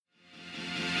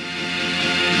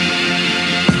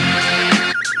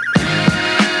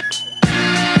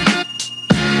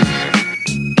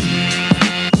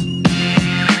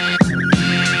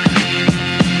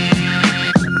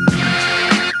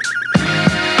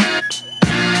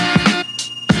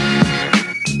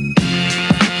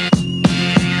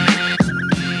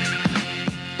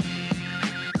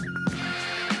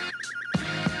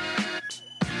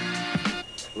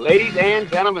Ladies and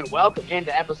gentlemen, welcome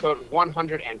into episode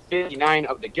 159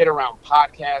 of the Get Around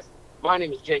podcast. My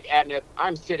name is Jake Adnett.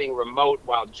 I'm sitting remote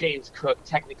while James Cook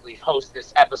technically hosts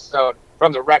this episode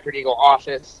from the Record Eagle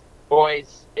office.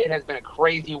 Boys, it has been a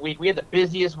crazy week. We had the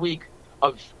busiest week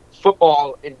of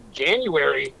football in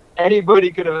January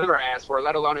anybody could have ever asked for,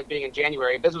 let alone it being in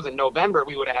January. If this was in November,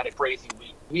 we would have had a crazy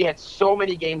week. We had so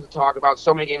many games to talk about,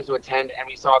 so many games to attend, and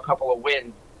we saw a couple of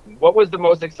wins. What was the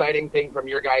most exciting thing from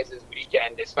your guys'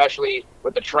 weekend, especially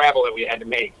with the travel that we had to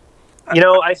make? You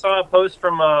know, I saw a post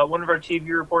from one of our TV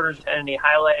reporters, and he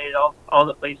highlighted all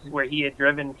the places where he had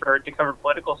driven to cover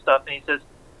political stuff, and he says,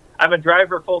 I'm a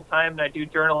driver full-time, and I do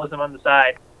journalism on the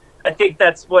side. I think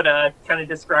that's what kind of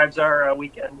describes our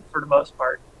weekend for the most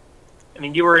part. I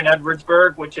mean, you were in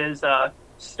Edwardsburg, which is a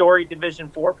storied Division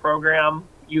IV program.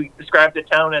 You described the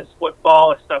town as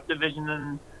football, a subdivision,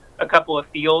 and a couple of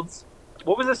fields.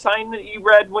 What was the sign that you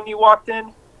read when you walked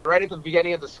in? Right at the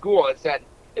beginning of the school, it said,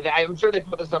 I'm sure they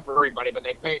put this up for everybody, but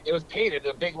it was painted,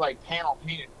 a big panel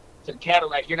painted, said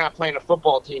Cadillac, you're not playing a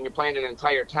football team, you're playing an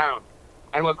entire town.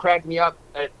 And what cracked me up,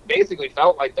 it basically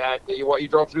felt like that. You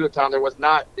drove through the town, there was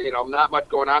not much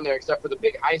going on there except for the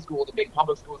big high school, the big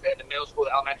public schools, and the middle school,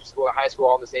 the elementary school, the high school,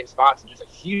 all in the same spots. It's just a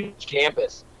huge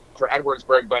campus for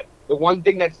Edwardsburg. But the one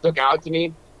thing that stuck out to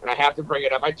me, and I have to bring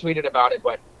it up, I tweeted about it,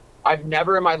 but I've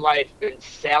never in my life been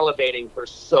salivating for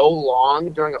so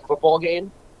long during a football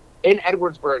game. In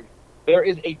Edwardsburg, there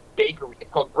is a bakery.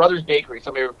 It's called Brothers Bakery.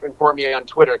 Somebody informed me on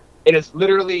Twitter. It is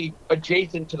literally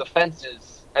adjacent to the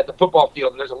fences at the football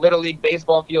field. And there's a Little League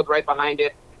baseball field right behind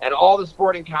it. And all the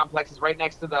sporting complexes right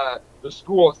next to the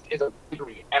school is a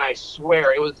bakery. And I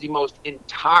swear it was the most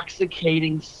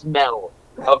intoxicating smell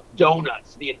of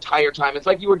donuts the entire time. It's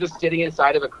like you were just sitting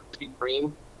inside of a Krispy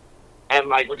Kreme and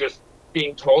we're just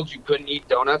being told you couldn't eat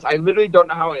donuts. I literally don't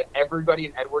know how everybody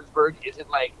in Edwardsburg isn't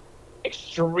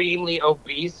extremely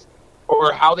obese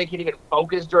or how they can even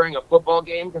focus during a football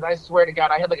game. Because I swear to God,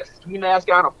 I had a ski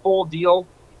mask on, a full deal,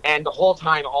 and the whole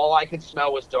time all I could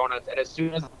smell was donuts. And as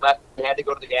soon as I left, I had to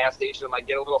go to the gas station and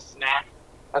get a little snack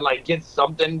and get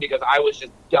something because I was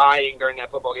just dying during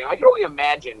that football game. I can only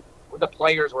imagine what the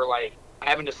players were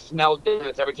having to smell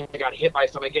donuts every time they got hit by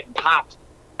somebody getting popped.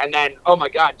 And then, oh my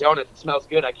God, donuts, it smells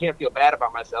good. I can't feel bad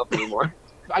about myself anymore.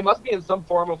 I must be in some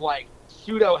form of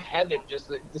pseudo heaven.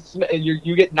 Just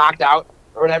you get knocked out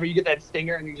or whatever, you get that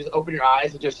stinger and you just open your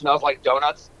eyes, it just smells like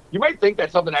donuts. You might think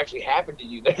that something actually happened to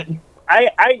you then.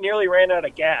 I nearly ran out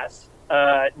of gas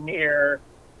near,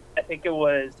 I think it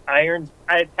was Irons.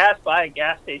 I had passed by a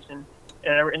gas station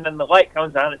and then the light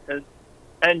comes on, it says,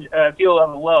 and fuel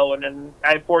level low, and then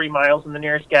I had 40 miles and the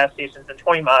nearest gas station's at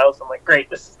 20 miles. I'm like, great,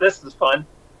 this is fun.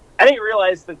 I didn't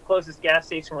realize the closest gas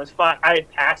station was I had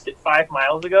passed it 5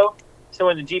 miles ago. So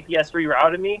when the GPS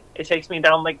rerouted me, it takes me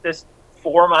down this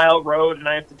 4-mile road, and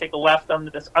I have to take a left on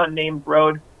this unnamed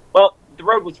road. Well, the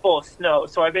road was full of snow,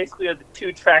 so I basically had the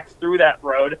 2 tracks through that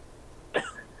road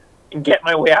and get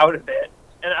my way out of it.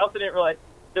 And I also didn't realize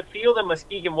the field in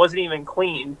Muskegon wasn't even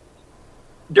cleaned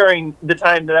during the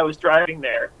time that I was driving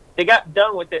there. They got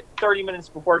done with it 30 minutes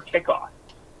before kickoff,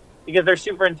 because their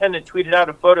superintendent tweeted out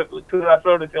a photo of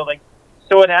the field.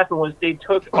 So what happened was they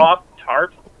took off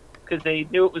tarp because they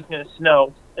knew it was going to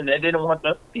snow, and they didn't want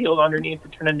the field underneath to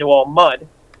turn into all mud.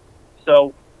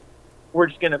 So we're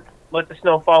just going to let the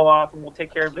snow fall off, and we'll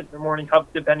take care of it in the morning,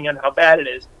 depending on how bad it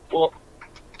is. Well,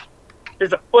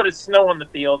 there's a foot of snow on the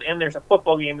field, and there's a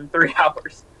football game in 3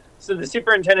 hours. So the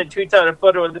superintendent tweets out a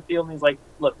photo of the field, and he's like,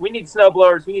 look, we need snow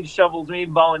blowers, we need shovels, we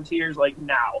need volunteers,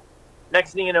 now.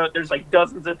 Next thing you know, there's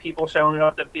dozens of people showing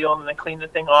up at the field, and they clean the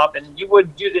thing off, and you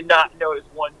did not notice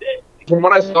one day. From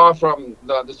what I saw from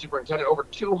the superintendent, over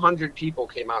 200 people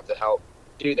came out to help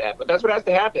do that. But that's what has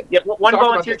to happen. Yeah, one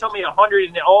volunteer told me 100,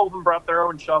 and all of them brought their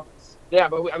own shovels. Yeah,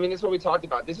 but this is what we talked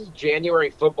about. This is January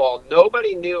football.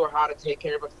 Nobody knew how to take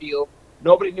care of a field.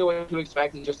 Nobody knew what to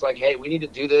expect. It's just hey, we need to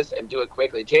do this and do it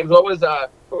quickly. James, what was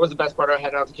the best part of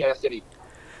heading out to Cass City?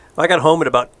 Well, I got home at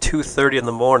about 2:30 in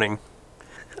the morning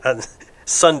on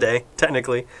Sunday,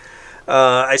 technically.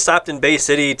 I stopped in Bay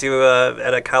City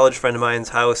at a college friend of mine's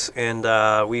house, and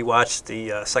we watched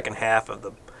the second half of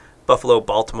the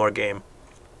Buffalo-Baltimore game.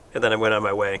 And then I went on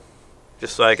my way,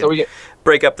 just so I could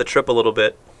break up the trip a little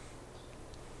bit.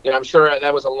 Yeah, I'm sure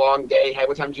that was a long day.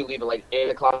 What time did you leave? At 8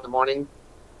 o'clock in the morning?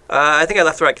 I think I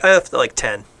left at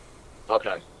 10.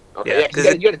 Okay. Yeah,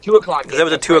 because you had a 2 o'clock game. Because that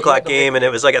was a 2 o'clock game, and it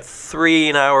was a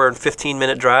 3-hour and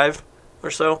 15-minute drive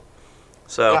or so.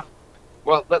 So. Yeah.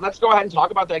 Well, let's go ahead and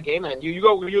talk about that game then. You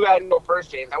go ahead and go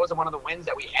first, James. That was one of the wins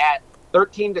that we had.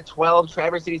 13-12,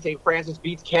 Traverse City St. Francis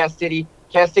beats Cass City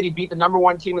Cass City beat the number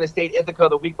 1 team in the state, Ithaca,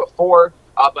 the week before,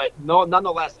 but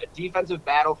nonetheless, a defensive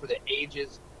battle for the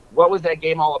ages. What was that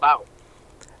game all about?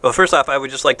 Well, first off, I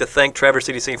would just like to thank Traverse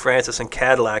City St. Francis and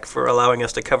Cadillac for allowing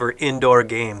us to cover indoor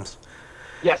games.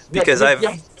 Yes. Because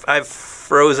I've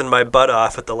frozen my butt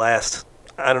off at the last,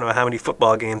 I don't know how many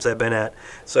football games I've been at.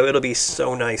 So it'll be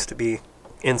so nice to be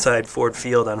inside Ford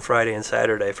Field on Friday and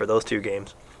Saturday for those 2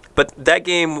 games. But that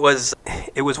game was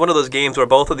one of those games where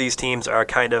both of these teams are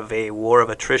kind of a war of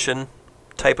attrition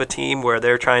type of team where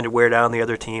they're trying to wear down the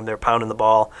other team. They're pounding the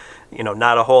ball.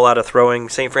 Not a whole lot of throwing.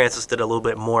 St. Francis did a little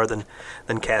bit more than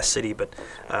Cass City, but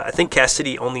I think Cass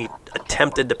City only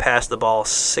attempted to pass the ball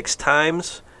 6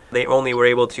 times. They only were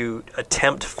able to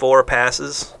attempt 4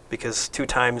 passes because 2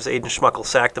 times Ayden Schmuckal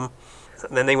sacked them.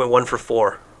 And then they went 1 for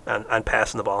 4 on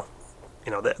passing the ball.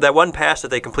 That one pass that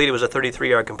they completed was a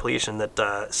 33-yard completion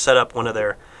that set up one of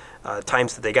their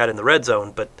times that they got in the red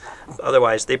zone, but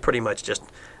otherwise they pretty much just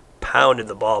pounded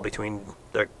the ball between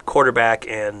their quarterback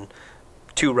and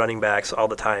 2 running backs all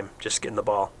the time, just getting the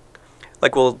ball.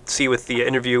 Like we'll see with the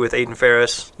interview with Ayden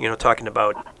Ferris, talking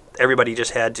about everybody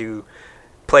just had to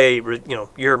play,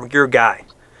 your guy,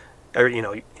 or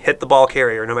hit the ball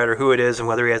carrier, no matter who it is and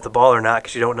whether he has the ball or not,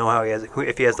 because you don't know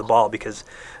if he has the ball, because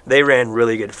they ran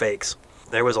really good fakes.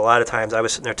 There was a lot of times I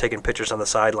was sitting there taking pictures on the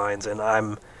sidelines, and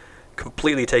I'm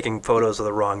completely taking photos of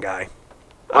the wrong guy.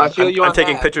 Well, I'm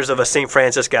taking pictures of a St.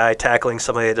 Francis guy tackling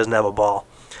somebody that doesn't have a ball.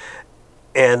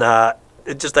 And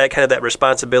it's just that kind of that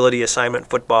responsibility assignment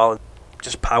football,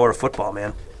 just power football,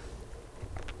 man.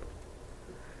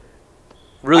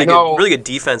 Really good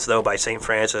defense, though, by St.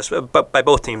 Francis, but by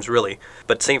both teams, really.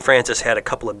 But St. Francis had a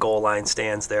couple of goal line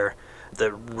stands there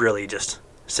that really just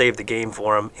saved the game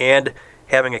for them. And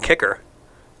having a kicker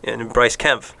in Bryce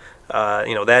Kempf,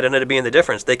 that ended up being the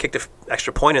difference. They kicked an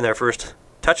extra point in their first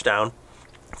touchdown.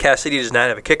 Cass City does not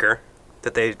have a kicker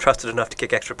that they trusted enough to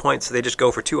kick extra points, so they just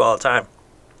go for 2 all the time.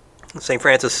 St.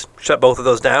 Francis shut both of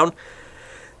those down,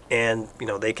 and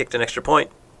they kicked an extra point.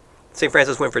 St.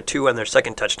 Francis went for 2 on their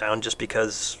second touchdown just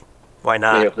because why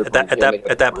not at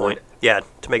that point? Yeah,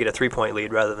 to make it a 3-point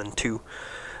lead rather than 2.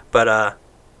 But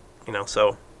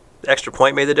so the extra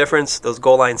point made the difference. Those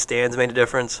goal line stands made a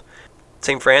difference.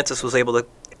 St. Francis was able to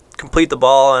complete the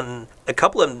ball on a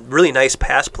couple of really nice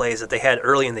pass plays that they had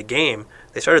early in the game.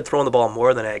 They started throwing the ball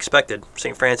more than I expected.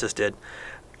 St. Francis did.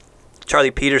 Charlie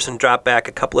Peterson dropped back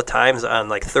a couple of times on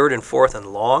like 3rd and 4th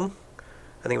and long.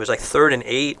 I think it was like 3rd and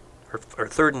 8 or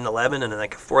 3rd and 11, and then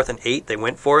like 4th and 8 they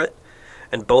went for it.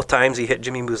 And both times he hit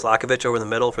Jimmy Muzlakovic over the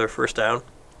middle for their first down.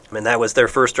 I mean, that was their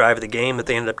first drive of the game that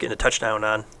they ended up getting a touchdown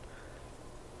on.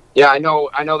 Yeah, I know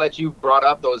that you brought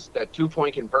up those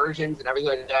 2-point conversions and everything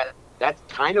like that. That's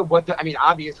kind of what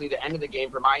obviously the end of the game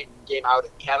for my game out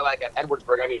at Cadillac at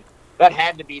Edwardsburg, that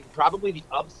had to be probably the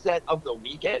upset of the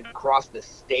weekend across the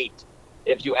state,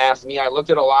 if you ask me. I looked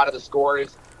at a lot of the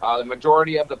scores. The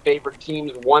majority of the favored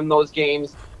teams won those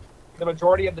games. The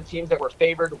majority of the teams that were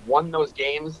favored won those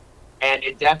games, and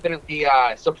it definitely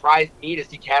surprised me to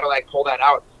see Cadillac pull that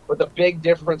out. But the big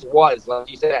difference was, like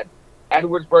you said,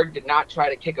 Edwardsburg did not try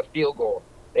to kick a field goal.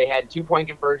 They had 2-point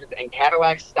conversions, and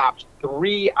Cadillac stopped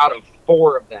 3 out of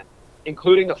 4 of them,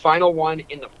 including the final one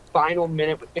in the final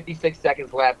minute with 56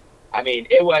 seconds left.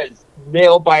 It was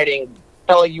nail-biting.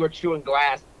 Felt like you were chewing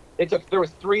glass. There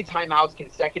was 3 timeouts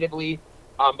consecutively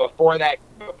before that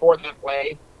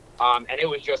play, and it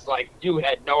was just like you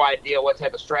had no idea what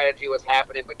type of strategy was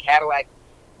happening. But Cadillac,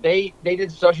 they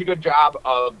did such a good job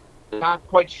of not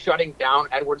quite shutting down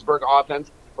Edwardsburg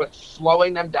offense, but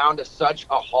slowing them down to such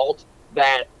a halt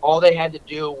that all they had to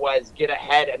do was get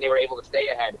ahead, and they were able to stay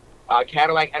ahead.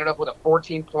 Cadillac ended up with a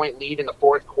 14-point lead in the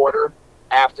 4th quarter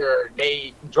after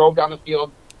they drove down the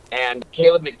field, and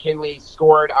Kaleb McKinley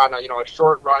scored on a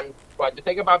short run. But the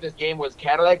thing about this game was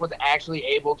Cadillac was actually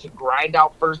able to grind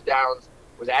out first downs,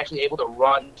 was actually able to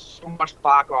run so much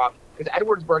clock off, because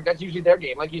Edwardsburg, that's usually their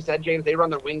game. Like you said, James, they run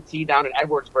their wing tee down in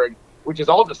Edwardsburg, which is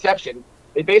all deception.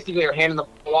 They basically are handing the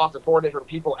ball off to 4 different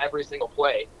people every single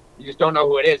play. You just don't know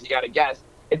who it is. You got to guess.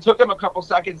 It took them a couple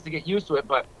seconds to get used to it,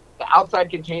 but the outside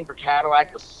contain for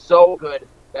Cadillac was so good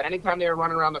that anytime they were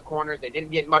running around the corners, they didn't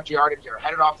get much yardage. They were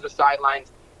headed off to the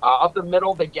sidelines. Up the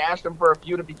middle, they gashed them for a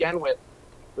few to begin with.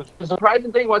 The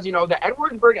surprising thing was, the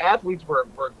Edwardsburg athletes were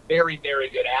very, very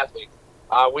good athletes.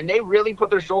 When they really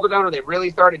put their shoulder down or they really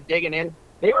started digging in,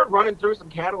 they were running through some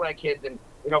Cadillac kids and,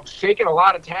 shaking a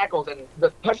lot of tackles. And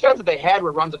the touchdowns that they had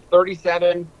were runs of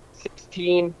 37,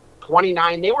 16,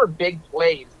 29. They were big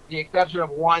plays, the exception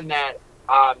of one that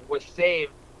was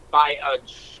saved by a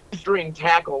string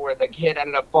tackle where the kid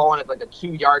ended up falling at like the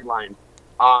 2-yard line.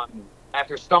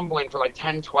 after stumbling for like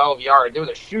 10, 12 yards. It was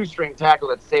a shoestring tackle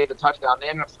that saved the touchdown. They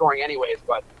ended up scoring anyways,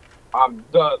 but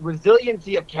the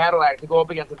resiliency of Cadillac to go up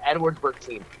against an Edwardsburg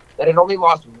team that had only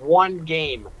lost one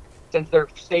game since their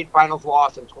state finals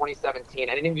loss in 2017.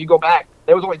 And if you go back,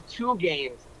 there was only 2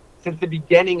 games since the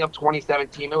beginning of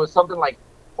 2017. It was something like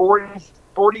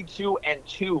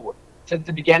 42-2 since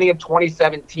the beginning of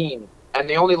 2017. And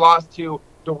they only lost to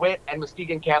DeWitt and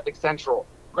Mesick and Cadillac Central,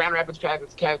 Grand Rapids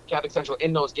Catholic Central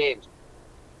in those games.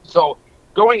 So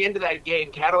going into that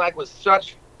game, Cadillac was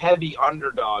such heavy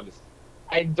underdogs.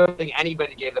 I don't think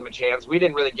anybody gave them a chance. We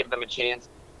didn't really give them a chance.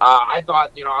 I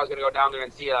thought, I was going to go down there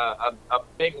and see a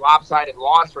big lopsided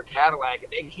loss for Cadillac.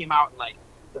 And they came out in like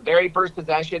the very first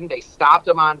possession. They stopped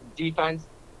them on defense,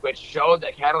 which showed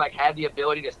that Cadillac had the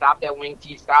ability to stop that wing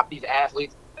T, stop these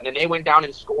athletes. And then they went down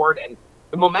and scored. And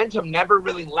the momentum never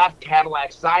really left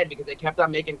Cadillac's side because they kept on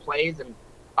making plays. And,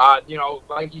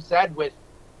 like you said, with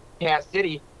Cass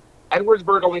City,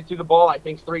 Edwardsburg only threw the ball, I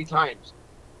think, 3 times.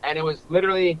 And it was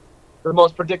literally the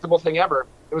most predictable thing ever.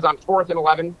 It was on 4th and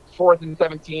 11, 4th and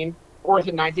 17, 4th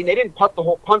and 19. They didn't punt the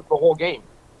whole game.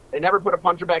 They never put a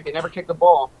punter back. They never kicked the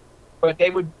ball. But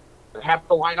they would have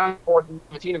to line on 4th and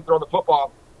 17 and throw the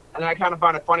football. And I kind of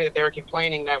found it funny that they were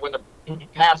complaining that when the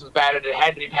pass was batted, it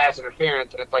had to be pass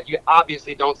interference. And it's like, you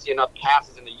obviously don't see enough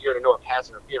passes in the year to know what pass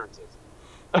interference is.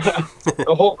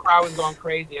 The whole crowd was going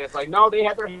crazy. And it's like, no, they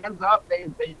had their hands up. They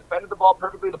defended the ball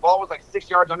perfectly. The ball was like 6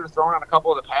 yards underthrown on a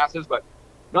couple of the passes. But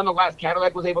nonetheless,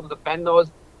 Cadillac was able to defend those.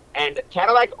 And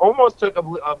Cadillac almost took a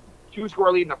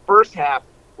 2-score lead in the first half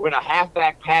when a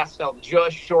halfback pass fell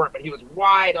just short, but he was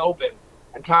wide open.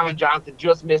 And Colin Johnson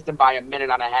just missed him by a minute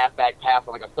on a halfback pass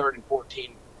on like a 3rd and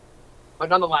 14. But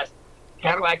nonetheless,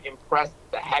 Cadillac impressed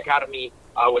the heck out of me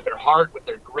with their heart, with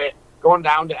their grit, going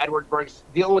down to Edwardsburg,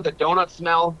 dealing with the donut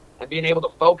smell and being able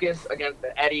to focus against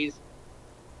the Eddies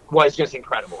was just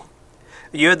incredible.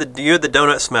 You had the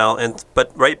donut smell,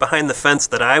 but right behind the fence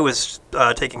that I was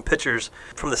taking pictures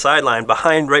from the sideline,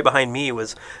 right behind me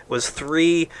was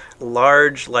 3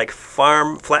 large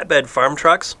flatbed farm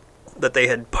trucks that they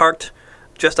had parked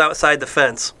just outside the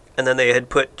fence, and then they had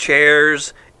put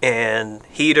chairs and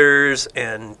heaters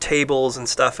and tables and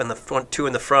stuff in the front, 2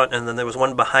 in the front, and then there was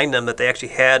one behind them that they actually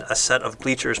had a set of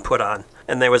bleachers put on,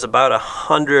 and there was about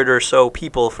 100 or so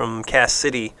people from Cass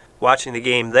City watching the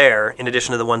game there, in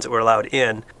addition to the ones that were allowed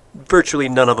in. Virtually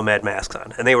none of them had masks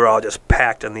on, and they were all just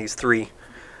packed in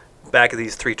back of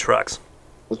these 3 trucks.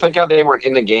 Thank God they weren't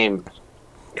in the game.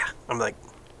 Yeah, I'm like,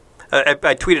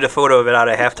 I tweeted a photo of it out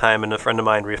at halftime, and a friend of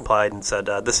mine replied and said,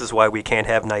 "This is why we can't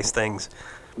have nice things."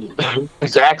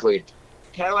 Exactly.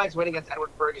 Cadillac's win against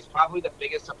Edwardsburg is probably the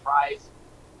biggest surprise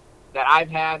that I've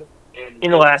had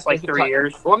in the last 3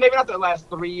 years. Well, maybe not the last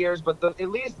 3 years, but at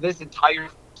least this entire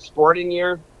sporting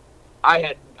year.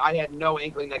 I had no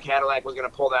inkling that Cadillac was going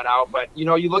to pull that out, but you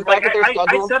look back at their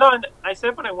schedule. I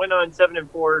said when I went on 7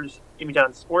 and 4's Jimmy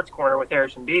John's Sports Corner with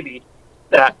Harrison Beebe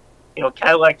that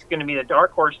Cadillac's going to be the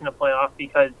dark horse in the playoff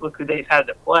because look who they've had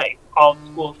to play. All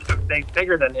schools they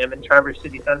bigger than him in Traverse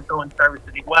City Central and Traverse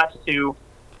City West who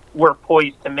were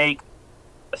poised to make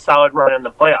a solid run in the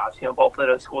playoffs. Both of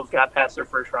those schools got past their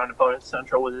first round opponents.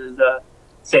 Central was the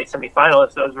state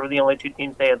semifinalists. Those were the only 2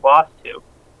 teams they had lost to.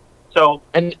 So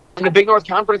and the Big North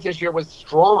Conference this year was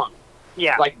strong.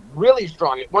 Yeah. Like, really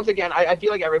strong. Once again, I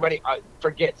feel like everybody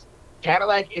forgets.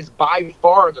 Cadillac is by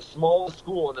far the smallest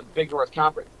school in the Big North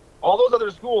Conference. All those other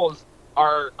schools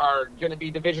are going to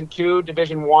be Division II,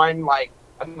 Division I, like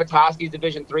Metoskey's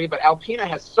Division III, but Alpena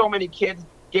has so many kids.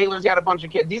 Gaylor's got a bunch of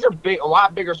kids. These are a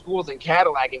lot bigger schools than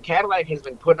Cadillac, and Cadillac has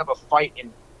been putting up a fight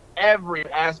in every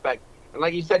aspect. And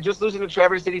like you said, just losing to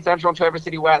Traverse City Central and Traverse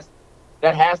City West,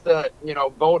 that has to,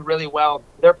 bode really well.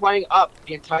 They're playing up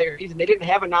the entire season. They didn't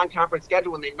have a non-conference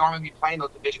schedule when they normally be playing those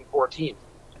Division IV teams,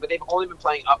 but they've only been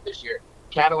playing up this year.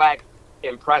 Cadillac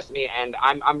impressed me, and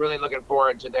I'm really looking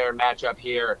forward to their matchup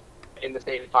here in the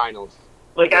state finals.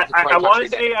 Like I want to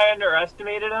say I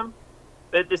underestimated them,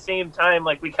 but at the same time,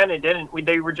 like we kind of didn't.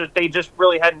 They just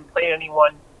really hadn't played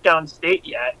anyone downstate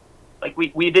yet. Like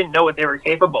we didn't know what they were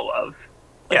capable of.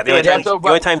 Yeah, the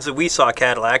only times that we saw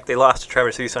Cadillac, they lost to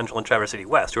Traverse City Central and Traverse City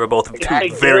West, who are both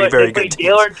 2 very, very good teams.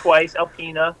 Gaylord twice,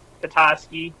 Alpena,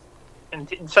 Petoskey,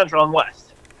 and Central and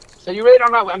West. So you really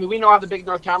don't know. I mean, we know how the Big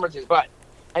North Conference is,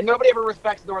 and nobody ever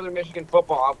respects Northern Michigan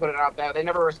football. I'll put it out there. They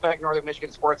never respect Northern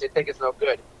Michigan sports. They think it's no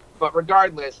good. But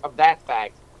regardless of that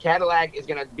fact, Cadillac is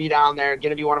going to be down there,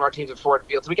 going to be one of our teams at Ford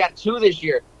Field. So we got 2 this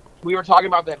year. We were talking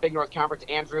about that Big North Conference,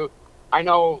 Andrew. I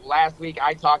know last week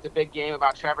I talked a big game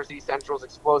about Traverse City Central's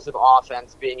explosive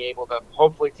offense being able to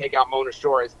hopefully take out Mona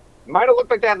Shores. Might have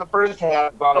looked like that in the first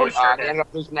half, but Sure they ended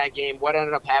up losing that game. What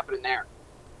ended up happening there?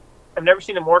 I've never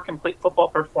seen a more complete football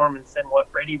performance than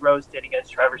what Brady Rose did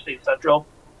against Traverse City Central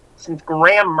since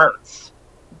Graham Mertz,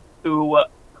 who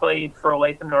played for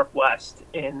Latham Northwest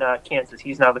in Kansas.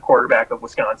 He's now the quarterback of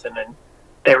Wisconsin, and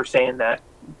they were saying that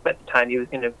at the time he was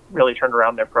going to really turn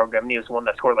around their program, and he was the one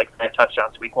that scored like 5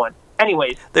 touchdowns week 1.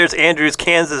 Anyways. There's Andrew's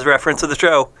Kansas reference of the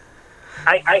show.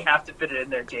 I have to fit it in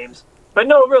there, James. But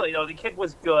no, really, though, the kid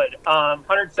was good.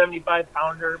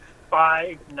 175-pounder,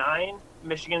 5'9".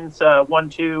 Michigan's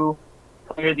 1-2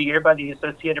 player of the year by the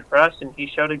Associated Press, and he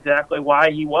showed exactly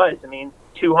why he was. I mean,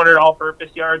 200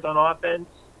 all-purpose yards on offense,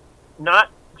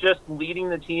 not just leading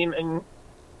the team in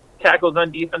tackles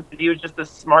on defense, but he was just a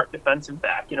smart defensive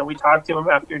back. You know, we talked to him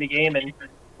after the game, and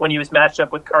when he was matched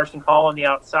up with Carson Hall on the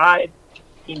outside,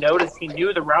 he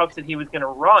knew the routes that he was going to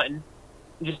run,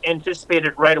 just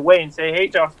anticipated right away and say, hey,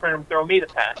 Josh Burnham, throw me the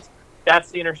pass. That's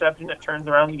the interception that turns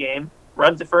around the game,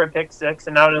 runs it for a pick six,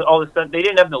 and now all of a sudden they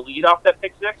didn't have the lead off that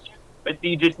pick six, but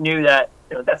you just knew that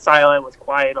that sideline was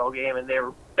quiet all game, and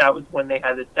that was when they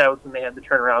had the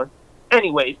turnaround.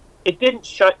 Anyways, it didn't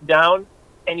shut down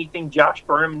anything Josh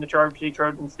Burnham and the Traverse City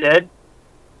Trojans did.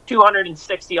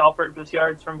 260 all-purpose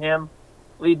yards from him,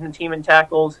 leading the team in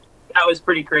tackles. That was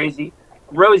pretty crazy.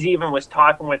 Rose even was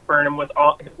talking with Burnham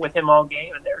with him all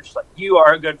game, and they were just like, you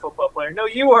are a good football player. No,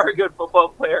 you are a good football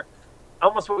player.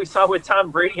 Almost what we saw with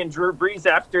Tom Brady and Drew Brees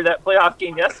after that playoff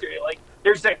game yesterday. Like,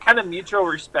 there's that kind of mutual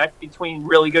respect between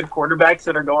really good quarterbacks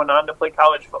that are going on to play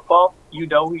college football. You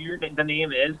know who the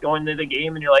name is going to the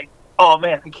game, and you're like, oh,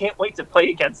 man, I can't wait to play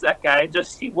against that guy and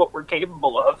just see what we're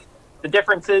capable of. The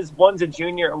difference is one's a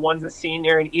junior and one's a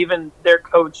senior, and even their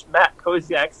coach, Matt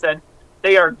Koziak, said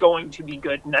they are going to be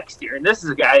good next year. And this is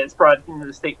a guy that's brought into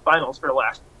the state finals for the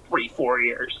last 3-4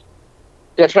 years.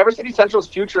 Yeah, Traverse City Central's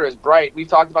future is bright. We've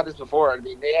talked about this before. I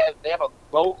mean, they have a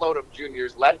boatload of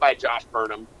juniors led by Josh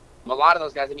Burnham. A lot of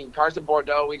those guys, I mean, Carson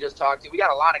Bourdo we just talked to. We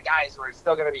got a lot of guys who are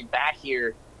still going to be back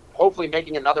here, hopefully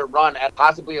making another run at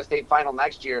possibly a state final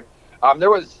next year.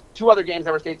 There was 2 other games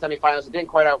that were state semifinals that didn't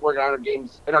quite work out in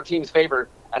our team's favor,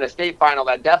 and a state final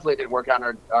that definitely didn't work out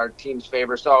in our team's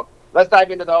favor. So let's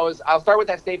dive into those. I'll start with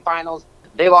that state finals.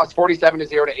 They lost 47-0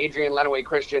 to Adrian Lenawee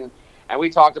Christian, and we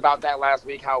talked about that last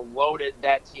week, how loaded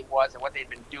that team was and what they'd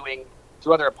been doing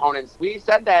to other opponents. We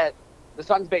said that the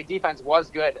Suttons Bay defense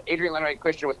was good. Adrian Lenawee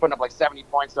Christian was putting up like 70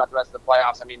 points throughout the rest of the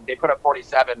playoffs. I mean, they put up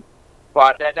 47.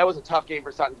 But that was a tough game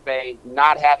for Suttons Bay,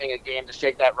 not having a game to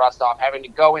shake that rust off, having to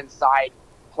go inside,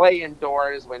 play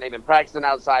indoors when they've been practicing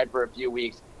outside for a few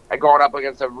weeks, and going up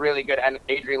against a really good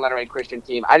Adrian Lenawee Christian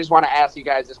team. I just want to ask you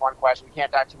guys this one question. We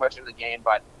can't dive too much into the game,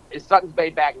 but is Suttons Bay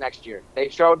back next year? They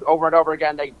showed over and over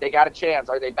again they got a chance.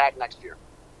 Are they back next year?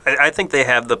 I think they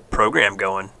have the program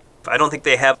going. I don't think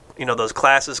they have those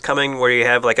classes coming where you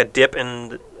have like a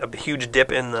huge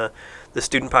dip in the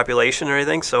student population or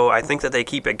anything. So I think that they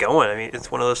keep it going. I mean,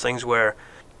 it's one of those things where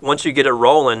once you get it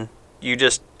rolling, you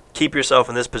just keep yourself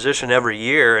in this position every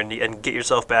year and get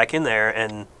yourself back in there,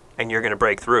 and you're going to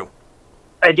break through.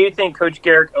 I do think Coach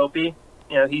Garrick Opie,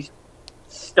 he's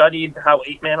studied how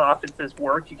 8-man offenses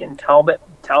work. You can tell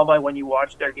by when you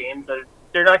watch their games that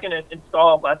they're not going to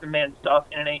install 11-man stuff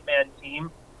in an 8-man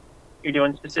team. You're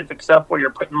doing specific stuff where you're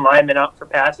putting linemen out for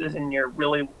passes and you're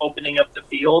really opening up the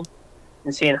field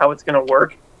and seeing how it's going to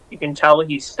work. You can tell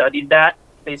he's studied that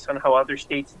based on how other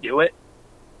states do it.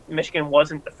 Michigan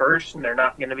wasn't the first, and they're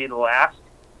not going to be the last.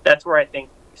 That's where I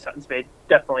think Suttons Bay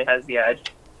definitely has the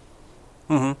edge.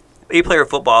 Mm-hmm. 8-player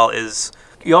football is,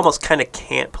 you almost kind of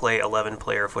can't play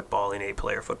 11-player football in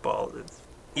 8-player football.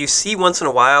 You see once in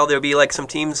a while there'll be like some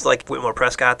teams like Whitmore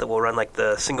Prescott that will run like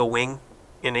the single wing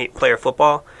in 8-player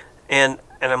football, and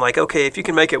I'm like, okay, if you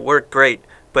can make it work, great.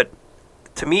 But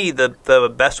to me,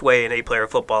 the best way in 8-player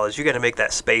football is you got to make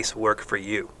that space work for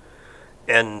you.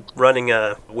 And running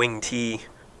a wing T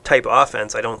type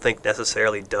offense, I don't think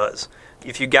necessarily does.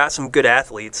 If you got some good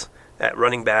athletes at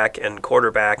running back and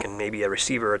quarterback and maybe a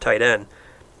receiver or tight end,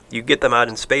 you get them out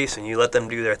in space and you let them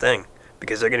do their thing,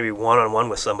 because they're going to be one-on-one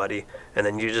with somebody, and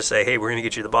then you just say, hey, we're going to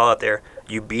get you the ball out there.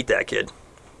 You beat that kid.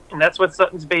 And that's what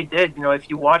Suttons Bay did. If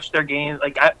you watch their games,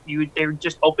 they would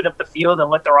just open up the field and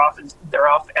let their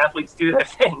athletes do their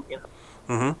thing.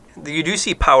 Mm-hmm. You do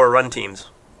see power run teams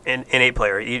in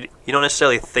 8-player. You don't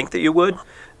necessarily think that you would,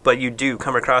 but you do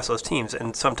come across those teams,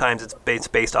 and sometimes it's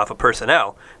based off of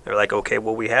personnel. They're like, okay,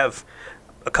 well, we have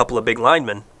a couple of big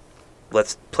linemen.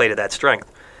 Let's play to that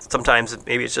strength. Sometimes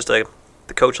maybe it's just the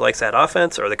coach likes that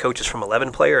offense, or the coach is from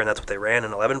 11-player, and that's what they ran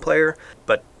in 11-player.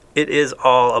 But it is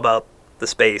all about the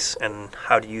space and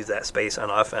how to use that space on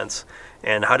offense,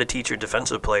 and how to teach your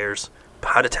defensive players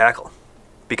how to tackle.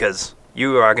 because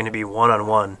you are going to be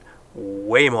one-on-one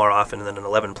way more often than an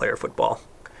 11-player football.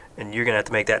 And you're going to have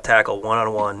to make that tackle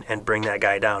one-on-one and bring that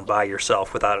guy down by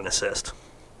yourself without an assist.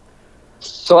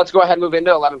 So let's go ahead and move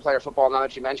into 11-player football now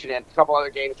that you mentioned it. A couple other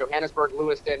games.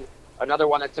 Johannesburg-Lewiston, another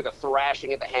one that took a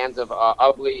thrashing at the hands of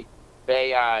Ugly.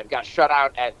 They got shut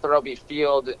out at Thurlby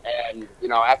Field, and,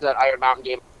 after that Iron Mountain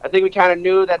game, I think we kind of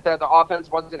knew that the offense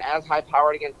wasn't as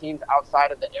high-powered against teams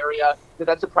outside of the area. Did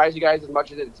that surprise you guys as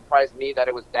much as it surprised me that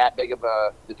it was that big of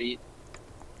a defeat?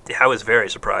 Yeah, I was very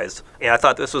surprised. Yeah, I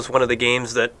thought this was one of the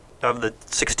games that, of the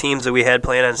 6 teams that we had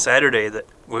playing on Saturday, that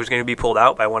was going to be pulled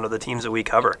out by one of the teams that we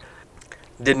cover.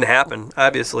 Didn't happen,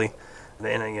 obviously.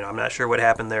 And, I'm not sure what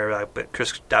happened there, but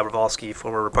Chris Dobrovolsky,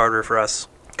 former reporter for us,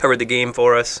 covered the game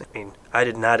for us. I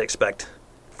did not expect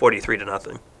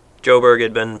 43-0. Joburg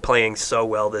had been playing so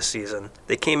well this season.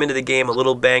 They came into the game a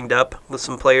little banged up with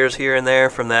some players here and there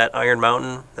from that Iron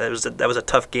Mountain. That was a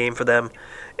tough game for them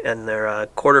in their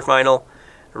quarterfinal,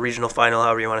 regional final,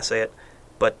 however you want to say it.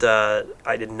 But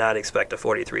I did not expect a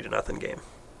 43-0 game.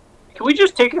 Can we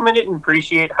just take a minute and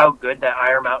appreciate how good that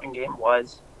Iron Mountain game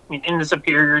was? In the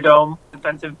Superior Dome,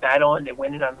 defensive battle, and they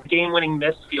win it on a game-winning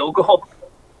missed field goal.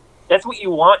 That's what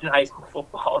you want in high school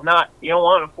football. You don't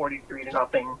want a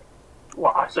 43-0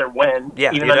 loss or win.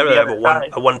 Yeah, you'd rather have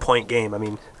a 1-point game.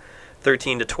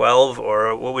 13-12,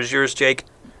 or what was yours, Jake?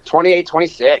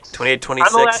 28-26. 28-26.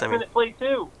 I'm a last-minute play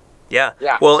too. Yeah.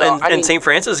 Well, so, and St.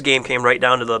 Francis' game came right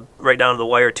down to the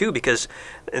wire too, because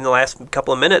in the last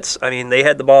couple of minutes, they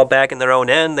had the ball back in their own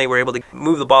end. They were able to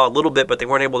move the ball a little bit, but they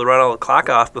weren't able to run all the clock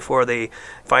off before they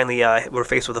finally were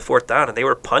faced with a 4th down, and they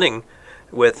were punting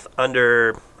with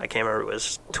under, I can't remember, it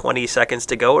was 20 seconds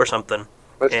to go or something.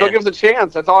 But it still gives a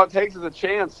chance. That's all it takes is a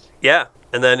chance. Yeah,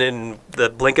 and then in the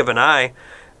blink of an eye,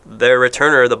 their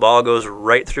returner, the ball goes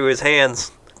right through his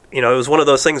hands. It was one of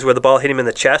those things where the ball hit him in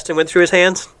the chest and went through his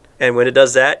hands. And when it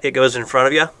does that, it goes in front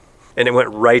of you, and it went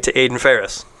right to Ayden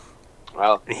Ferris.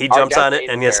 Well, and he jumps on it,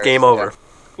 and it's game over.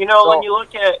 Yeah. When you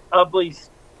look at Ubley's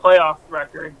playoff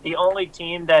record, the only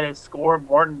team that has scored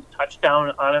more than a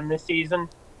touchdown on him this season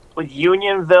was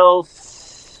Unionville.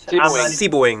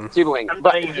 Seaboing.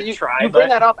 But you bring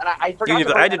that up, and I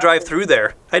forgot. I had to drive through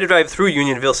there. I had to drive through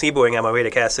Unionville Seaboing on my way to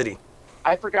Cass City.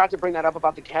 I forgot to bring that up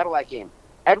about the Cadillac game.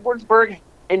 Edwardsburg,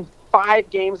 in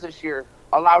 5 games this year,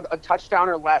 allowed a touchdown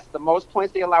or less. The most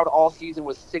points they allowed all season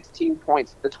was 16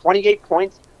 points. The 28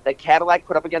 points that Cadillac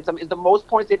put up against them is the most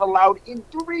points they've allowed in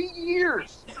 3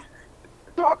 years.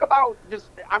 Talk about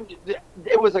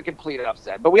it was a complete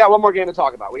upset. But we got one more game to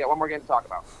talk about.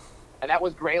 And that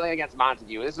was Grayling against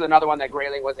Montague. This is another one that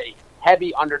Grayling was a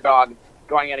heavy underdog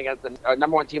going in against the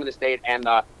number 1 team in the state and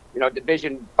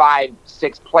Division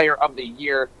 5-6 player of the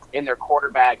year in their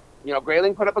quarterback.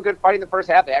 Grayling put up a good fight in the first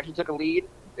half. They actually took a lead.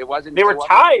 They were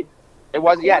tied. They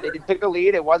took the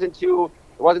lead. It wasn't too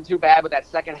bad, but that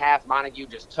second half, Montague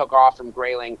just took off from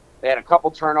Grayling. They had a couple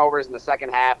turnovers in the second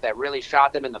half that really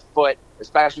shot them in the foot,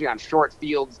 especially on short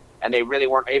fields, and they really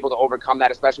weren't able to overcome that,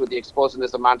 especially with the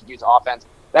explosiveness of Montague's offense.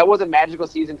 That was a magical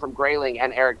season from Grayling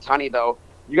and Eric Tunney, though.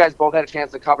 You guys both had a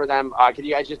chance to cover them. Can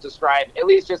you guys just describe at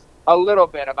least just a little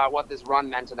bit about what this run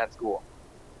meant to that school?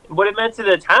 What it meant to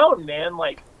the town, man.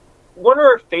 One of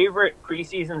our favorite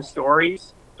preseason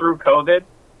stories through COVID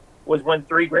was when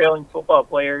 3 Grayling football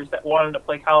players that wanted to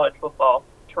play college football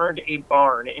turned a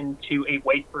barn into a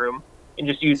weight room and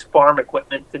just used farm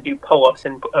equipment to do pull-ups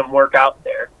and work out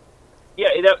there. Yeah,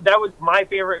 that was my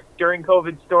favorite during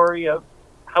COVID story of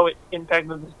how it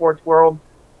impacted the sports world.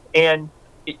 And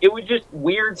it was just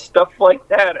weird stuff like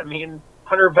that.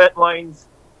 Hunter Ventline's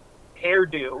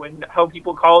hairdo and how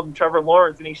people called him Trevor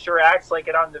Lawrence, and he sure acts like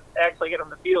it on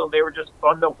the field. They were just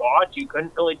fun to watch. You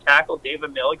couldn't really tackle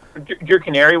David Millick. Drew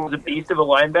Canary was a beast of a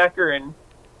linebacker, and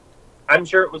I'm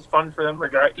sure it was fun for them,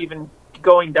 even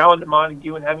going down to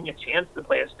Montague and having a chance to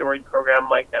play a storied program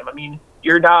like them.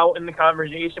 You're now in the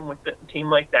conversation with a team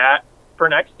like that for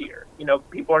next year.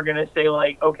 People are going to say,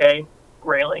 okay,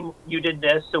 Grayling, you did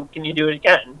this, so can you do it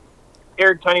again?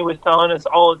 Eric Tunney was telling us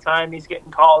all the time, he's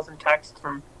getting calls and texts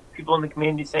from people in the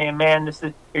community saying, man,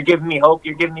 you're giving me hope.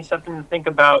 You're giving me something to think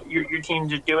about. Your team's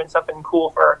just doing something cool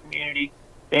for our community.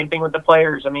 Same thing with the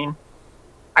players.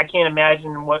 I can't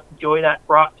imagine what joy that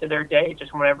brought to their day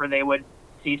just whenever they would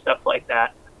see stuff like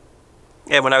that.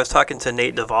 Yeah, when I was talking to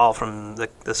Nate Duvall from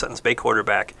the Suttons Bay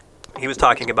quarterback, he was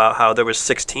talking about how there was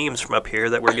 6 teams from up here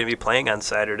that were going to be playing on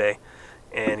Saturday.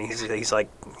 And he's like,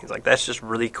 that's just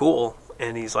really cool.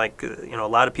 And he's like, a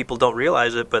lot of people don't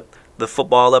realize it, but the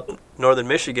football up northern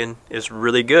Michigan is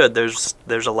really good. There's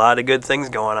a lot of good things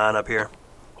going on up here.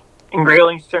 And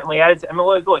Grayling certainly adds.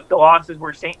 Look, the losses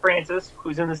were St. Francis,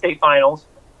 who's in the state finals,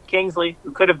 Kingsley,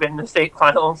 who could have been in the state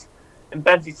finals, and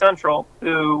Benzie Central,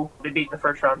 who they beat in the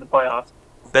first round of the playoffs.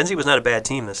 Benzie was not a bad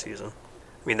team this season.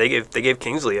 I mean, they gave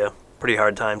Kingsley a pretty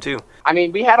hard time, too. I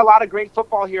mean, we had a lot of great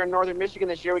football here in Northern Michigan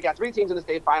this year. We got 3 teams in the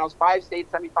state finals, 5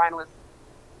 state semifinalists.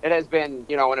 It has been,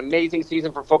 an amazing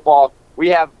season for football. We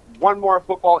have one more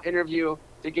football interview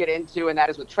to get into, and that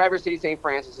is with Traverse City St.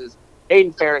 Francis's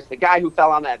Ayden Ferris, the guy who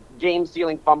fell on that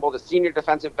game-sealing fumble, the senior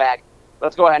defensive back.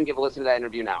 Let's go ahead and give a listen to that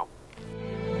interview now.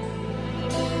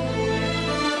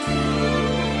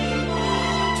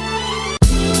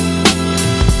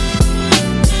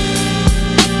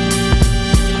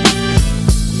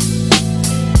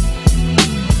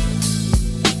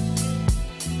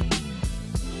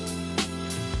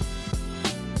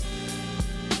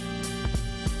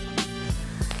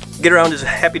 Get Around is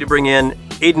happy to bring in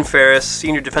Ayden Ferris,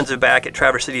 senior defensive back at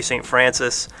Traverse City St.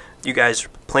 Francis. You guys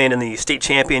playing in the state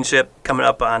championship coming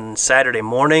up on Saturday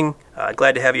morning.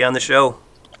 Glad to have you on the show.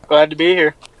 Glad to be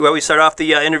here. Well, we start off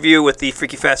the interview with the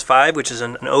Freaky Fast 5, which is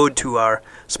an ode to our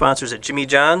sponsors at Jimmy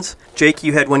John's. Jake,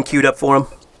 you had one queued up for him.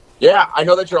 Yeah, I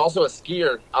know that you're also a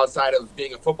skier outside of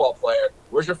being a football player.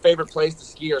 Where's your favorite place to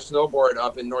ski or snowboard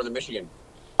up in Northern Michigan?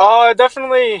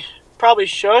 Definitely probably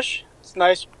Shush. It's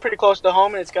nice, pretty close to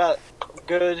home, and it's got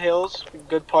good hills,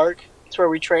 good park. It's where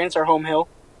we train. It's our home hill.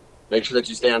 Make sure that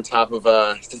you stay on top of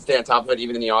it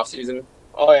even in the off season.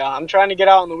 Oh yeah, I'm trying to get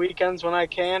out on the weekends when I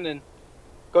can and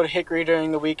go to Hickory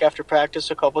during the week after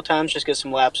practice a couple times, just get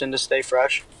some laps in to stay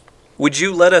fresh. Would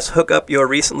you let us hook up your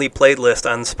recently played list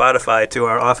on Spotify to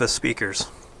our office speakers?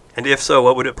 And if so,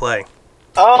 what would it play?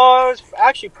 It's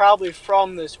actually probably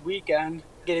from this weekend,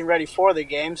 getting ready for the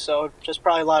game, so just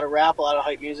probably a lot of rap, a lot of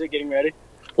hype music, getting ready.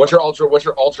 What's your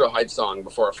ultra hype song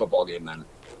before a football game then?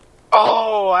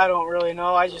 Oh, I don't really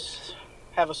know. I just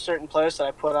have a certain playlist that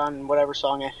I put on, whatever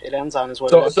song it ends on is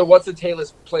what it is. So what's the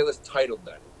playlist titled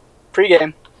then?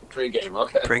 Pre-game. Pre-game,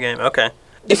 okay. Pre-game, okay.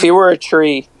 If you were a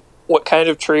tree, what kind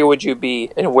of tree would you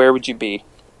be, and where would you be?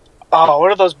 Oh,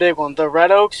 what are those big ones? The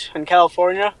red oaks in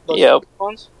California? Those Yep. big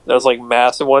ones? Those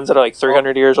massive ones that are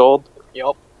 300 years old?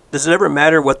 Yep. Does it ever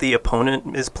matter what the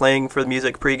opponent is playing for the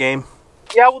music pre-game?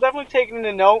 Yeah, we'll definitely take it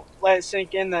into note, let it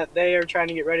sink in that they are trying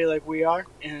to get ready like we are,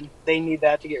 and they need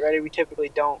that to get ready. We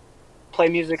typically don't play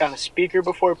music on a speaker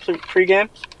before pre-game.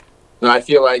 No, I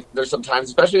feel like there's sometimes,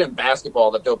 especially in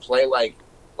basketball, that they'll play like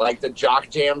the jock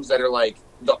jams that are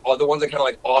the other ones that kind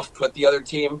of off-put the other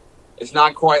team. It's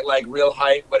not quite real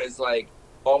hype, but it's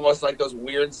almost like those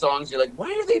weird songs. You're like,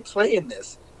 why are they playing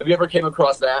this? Have you ever came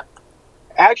across that?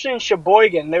 Actually, in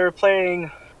Sheboygan, they were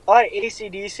playing a lot of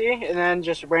AC/DC, and then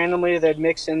just randomly they'd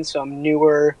mix in some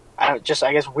newer, I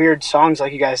guess, weird songs,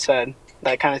 like you guys said,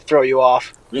 that kind of throw you off.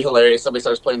 It'd be hilarious. Somebody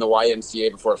starts playing the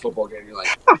YMCA before a football game. You're like,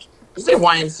 is it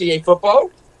YMCA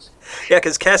football? Yeah,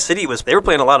 because Cass City they were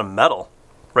playing a lot of metal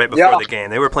right before the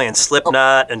game. They were playing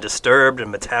Slipknot and Disturbed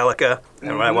and Metallica.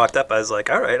 And when I walked up, I was like,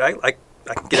 all right,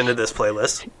 I can get into this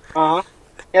playlist. Uh-huh.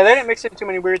 Yeah, they didn't mix in too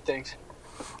many weird things.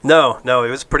 No, it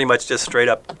was pretty much just straight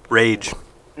up rage.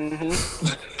 Mm-hmm.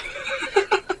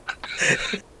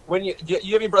 Do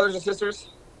you have any brothers and sisters?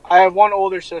 I have one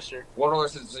older sister. One older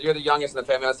sister. So you're the youngest in the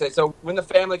family, I'd say. So when the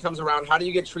family comes around, how do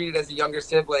you get treated as a younger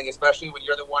sibling, especially when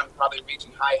you're the one probably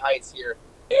reaching high heights here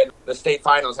in the state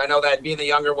finals? I know that being the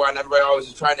younger one, everybody always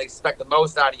is trying to expect the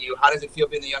most out of you. How does it feel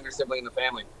being the younger sibling in the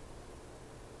family?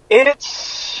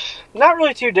 It's not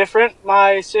really too different.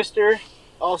 My sister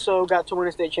also got to win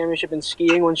a state championship in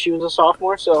skiing when she was a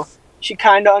sophomore, so she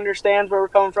kind of understands where we're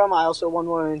coming from. I also won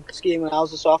one in skiing when I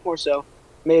was a sophomore, so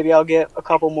maybe I'll get a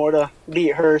couple more to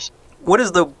beat hers. What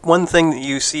is the one thing that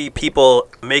you see people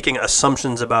making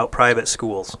assumptions about private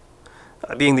schools?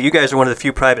 Being that you guys are one of the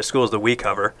few private schools that we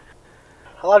cover.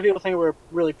 A lot of people think we're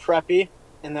really preppy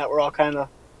and that we're all kind of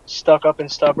stuck up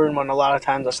and stubborn, when a lot of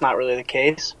times that's not really the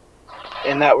case.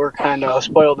 And that we're kind of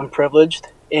spoiled and privileged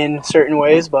in certain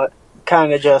ways, but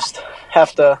kind of just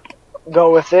have to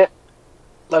go with it.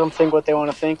 Let them think what they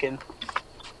want to think and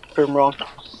prove them wrong.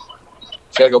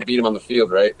 Just gotta go beat them on the field,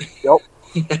 right?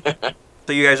 Yep.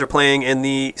 So you guys are playing in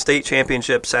the state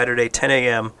championship Saturday, 10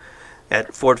 a.m.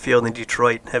 at Ford Field in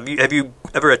Detroit. Have you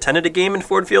ever attended a game in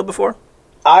Ford Field before?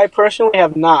 I personally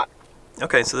have not.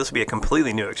 Okay, so this will be a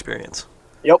completely new experience.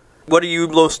 Yep. What are you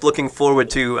most looking forward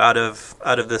to out of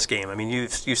this game? I mean,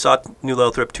 you saw New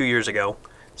Lothrop 2 years ago,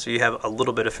 so you have a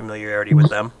little bit of familiarity with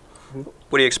them.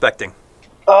 What are you expecting?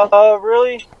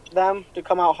 Really, them to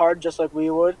come out hard just like we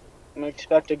would. I'm going to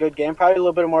expect a good game. Probably a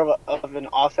little bit more of an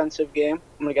offensive game.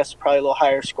 I'm going to guess probably a little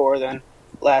higher score than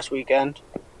last weekend.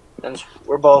 And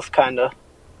we're both kind of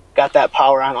got that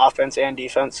power on offense and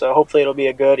defense, so hopefully it'll be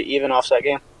a good, even offset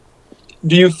game.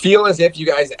 Do you feel as if you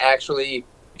guys actually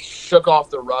shook off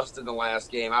the rust in the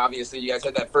last game? Obviously, you guys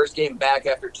had that first game back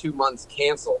after 2 months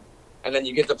canceled, and then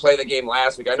you get to play the game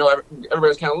last week. I know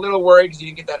everybody's kind of a little worried because you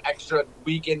didn't get that extra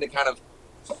weekend to kind of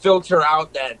filter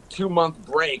out that 2-month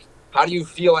break. How do you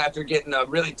feel after getting a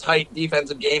really tight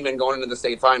defensive game and going into the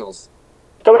state finals?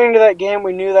 Going into that game,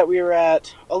 we knew that we were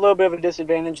at a little bit of a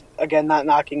disadvantage, again, not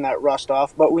knocking that rust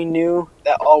off, but we knew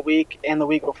that all week and the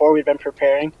week before we'd been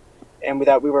preparing, and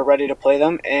that we were ready to play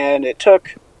them, and it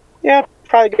took,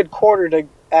 probably a good quarter to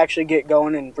actually get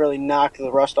going and really knock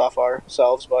the rust off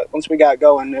ourselves, but once we got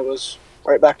going, it was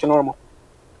right back to normal.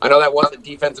 I know that was a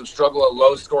defensive struggle, a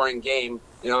low-scoring game.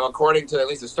 According to at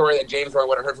least the story that James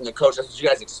would have heard from the coach, that's what you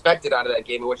guys expected out of that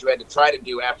game and what you had to try to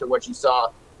do after what you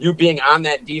saw. You being on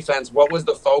that defense, what was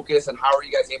the focus and how are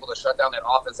you guys able to shut down that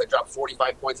offense that dropped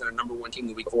 45 points on a number 1 team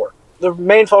the week before? The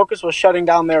main focus was shutting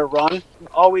down their run.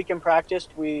 All week in practice,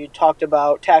 we talked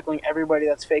about tackling everybody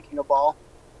that's faking a ball.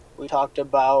 We talked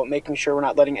about making sure we're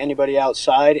not letting anybody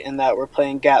outside and that we're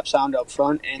playing gap sound up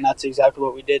front, and that's exactly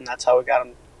what we did, and that's how we got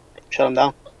them, shut them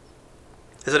down.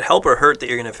 Does it help or hurt that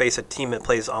you're going to face a team that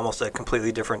plays almost a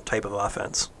completely different type of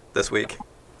offense this week?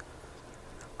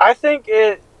 I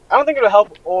don't think it'll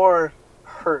help or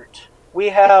hurt. We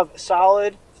have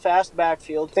solid, fast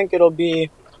backfield. I think it'll be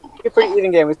a pretty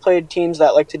even game. We've played teams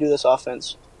that like to do this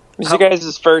offense. This is you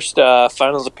guys' first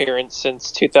finals appearance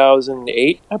since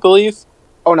 2008, I believe.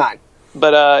 09.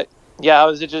 But how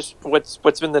is it just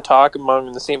what's been the talk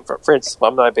among the same for instance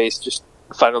alumni base, just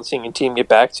finally seeing a team get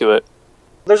back to it?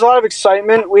 There's a lot of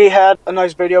excitement. We had a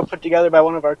nice video put together by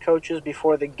one of our coaches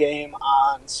before the game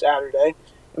on Saturday.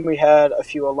 And we had a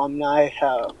few alumni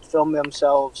film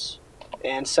themselves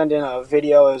and send in a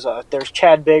video. There's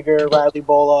Chad Bigger, Riley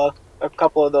Bola, a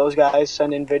couple of those guys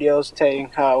send in videos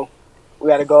saying how we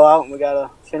got to go out and we got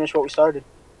to finish what we started.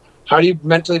 How do you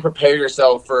mentally prepare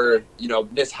yourself for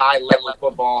this high level of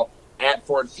football at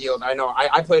Ford Field? I know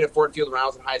I played at Ford Field when I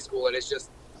was in high school, and it's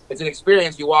an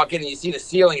experience. You walk in and you see the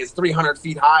ceiling is 300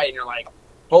 feet high, and you're like,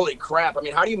 holy crap. I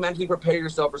mean, how do you mentally prepare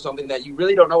yourself for something that you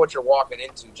really don't know what you're walking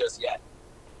into just yet?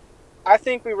 I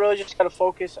think we really just got to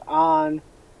focus on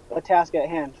the task at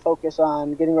hand. Focus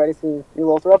on getting ready for New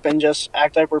Lothrop and just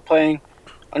act like we're playing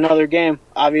another game.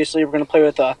 Obviously, we're going to play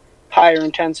with a higher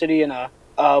intensity and a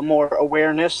more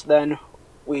awareness than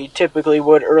we typically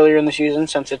would earlier in the season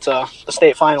since it's a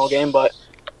state final game. But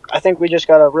I think we just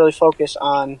got to really focus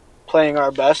on playing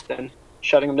our best and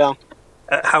shutting them down.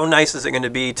 How nice is it going to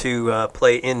be to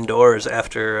play indoors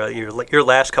after your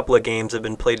last couple of games have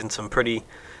been played in some pretty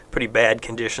bad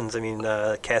conditions? I mean,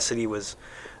 Cass City was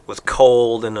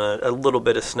cold and a little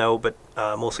bit of snow, but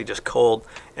mostly just cold.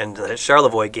 And the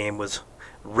Charlevoix game was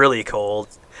really cold.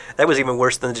 That was even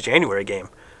worse than the January game.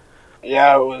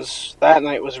 Yeah, that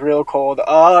night was real cold.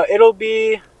 It'll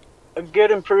be a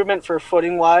good improvement for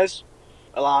footing-wise,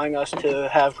 allowing us to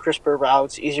have crisper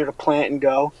routes, easier to plant and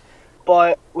go.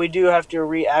 But we do have to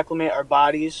reacclimate our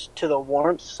bodies to the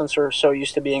warmth since we're so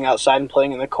used to being outside and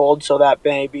playing in the cold, so that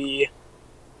may be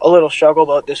a little struggle,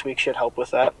 but this week should help with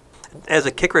that. As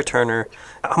a kick returner,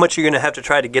 how much are you going to have to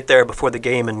try to get there before the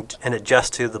game and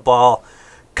adjust to the ball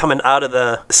coming out of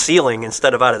the ceiling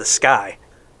instead of out of the sky?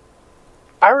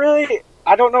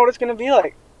 I don't know what it's going to be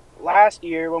like. Last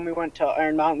year when we went to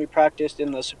Iron Mountain, we practiced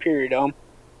in the Superior Dome.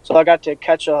 So I got to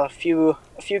catch a few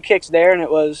kicks there, and it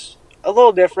was a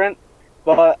little different.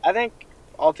 But I think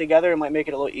altogether it might make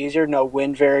it a little easier. No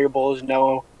wind variables,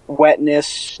 no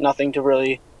wetness, nothing to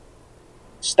really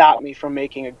stop me from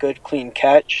making a good, clean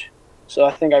catch. So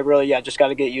I think I really, just got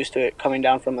to get used to it coming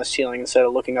down from the ceiling instead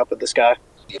of looking up at the sky.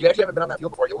 If you actually haven't been on that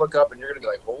field before, you look up and you're going to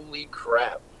be like, holy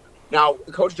crap. Now,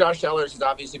 Coach Josh Sellers has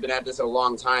obviously been at this a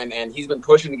long time, and he's been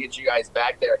pushing to get you guys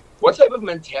back there. What type of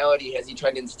mentality has he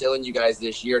tried to instill in you guys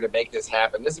this year to make this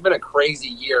happen? This has been a crazy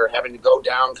year, having to go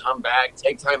down, come back,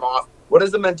 take time off. What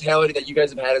is the mentality that you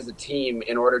guys have had as a team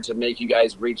in order to make you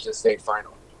guys reach the state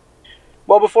final?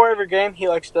 Well, before every game, he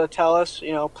likes to tell us,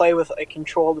 play with a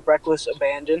controlled, reckless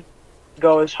abandon.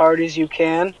 Go as hard as you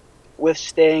can with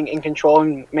staying in control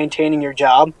and maintaining your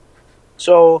job.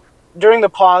 So during the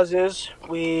pauses,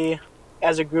 we,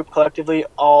 as a group collectively,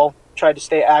 all tried to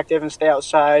stay active and stay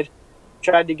outside.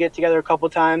 Tried to get together a couple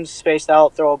times, spaced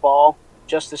out, throw a ball,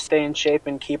 just to stay in shape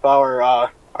and keep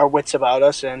our wits about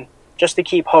us. And just to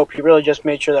keep hope, he really just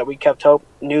made sure that we kept hope,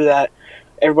 knew that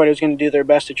everybody was going to do their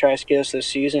best to try to get us this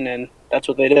season, and that's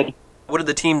what they did. What are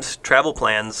the team's travel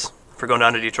plans for going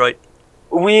down to Detroit?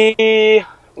 We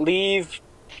leave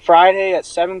Friday at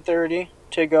 7:30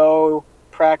 to go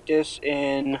practice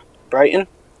in Brighton.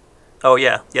 Oh,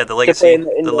 yeah, the Legacy,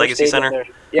 the Legacy Center. There.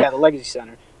 Yeah, the Legacy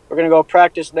Center. We're going to go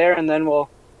practice there, and then we'll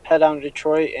head down to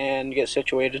Detroit and get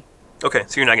situated. Okay,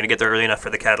 so you're not going to get there early enough for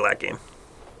the Cadillac game.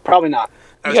 Probably not.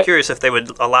 I was curious if they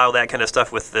would allow that kind of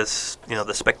stuff with this,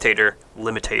 the spectator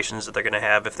limitations that they're going to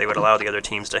have, if they would allow the other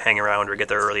teams to hang around or get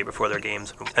there early before their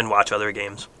games and watch other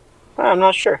games. I'm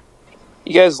not sure.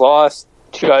 You guys lost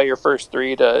 2 out of your first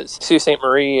 3 to Sault Ste.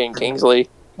 Marie and Kingsley.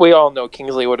 We all know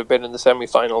Kingsley would have been in the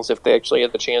semifinals if they actually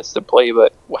had the chance to play,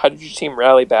 but how did your team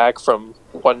rally back from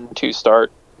 1-2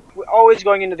 start? We're always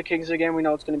going into the Kingsley game, we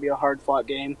know it's going to be a hard-fought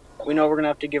game. We know we're going to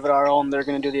have to give it our all, and they're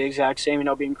going to do the exact same,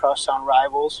 being crosstown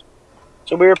rivals.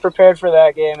 So we were prepared for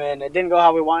that game, and it didn't go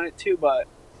how we wanted it to, but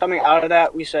coming out of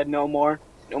that, we said no more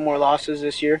losses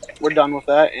this year. We're done with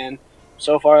that, and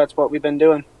so far that's what we've been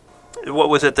doing. What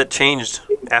was it that changed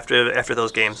after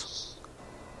those games?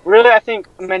 Really, I think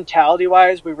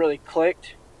mentality-wise, we really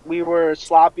clicked. We were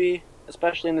sloppy,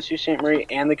 especially in the Sault Ste. Marie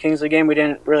and the Kingsley game. We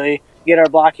didn't really get our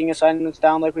blocking assignments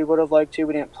down like we would have liked to.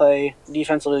 We didn't play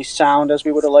defensively sound as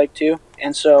we would have liked to,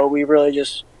 and so we really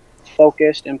just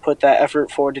focused and put that effort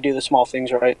forward to do the small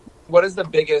things right. What is the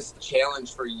biggest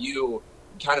challenge for you,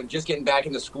 kind of just getting back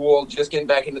into school, just getting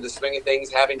back into the swing of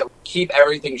things, having to keep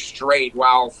everything straight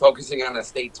while focusing on a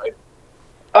state title?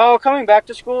 Oh, coming back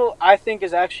to school, I think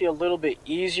is actually a little bit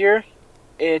easier.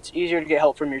 It's easier to get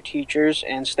help from your teachers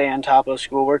and stay on top of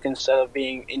schoolwork instead of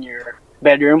being in your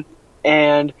bedroom.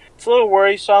 And it's a little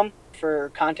worrisome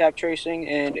for contact tracing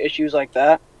and issues like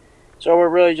that. So we're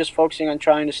really just focusing on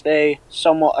trying to stay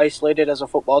somewhat isolated as a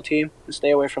football team and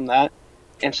stay away from that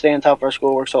and stay on top of our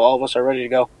schoolwork so all of us are ready to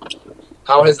go.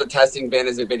 How has the testing been?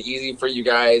 Has it been easy for you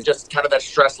guys? Just kind of that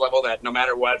stress level that no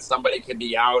matter what, somebody could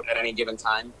be out at any given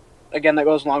time? Again, that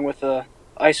goes along with the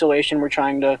isolation. We're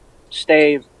trying to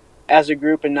stay as a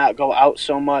group and not go out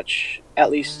so much,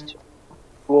 at least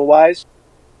school-wise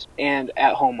and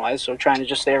at home-wise. So trying to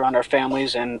just stay around our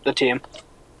families and the team.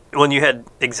 When you had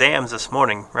exams this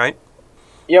morning, right?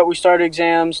 Yeah, we started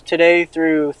exams today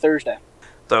through Thursday.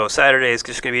 So Saturday is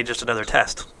just going to be just another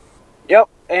test. Yep,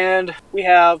 and we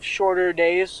have shorter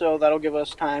days, so that'll give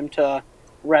us time to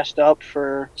rest up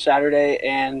for Saturday,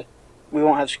 and we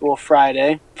won't have school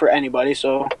Friday for anybody,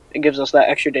 so it gives us that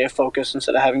extra day of focus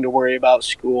instead of having to worry about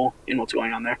school and what's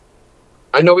going on there.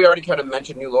 I know we already kind of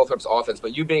mentioned New Lothrop's offense,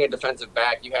 but you being a defensive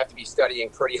back, you have to be studying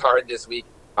pretty hard this week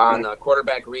on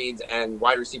quarterback reads and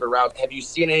wide receiver routes. Have you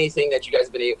seen anything that you guys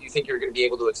you think you're going to be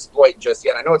able to exploit just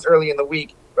yet? I know it's early in the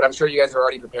week, but I'm sure you guys are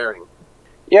already preparing.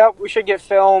 Yeah, we should get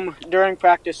film during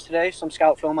practice today, some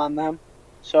scout film on them.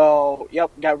 So,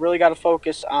 really got to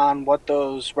focus on what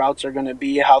those routes are going to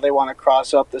be, how they want to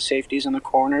cross up the safeties and the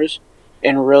corners,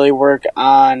 and really work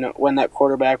on when that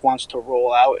quarterback wants to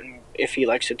roll out and if he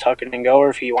likes to tuck it and go or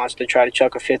if he wants to try to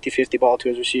chuck a 50-50 ball to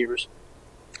his receivers.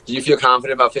 Do you feel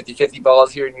confident about 50-50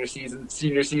 balls here in your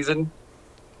senior season?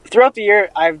 Throughout the year,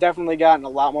 I've definitely gotten a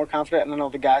lot more confident, and I know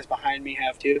the guys behind me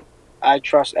have too. I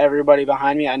trust everybody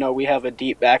behind me. I know we have a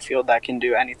deep backfield that can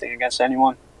do anything against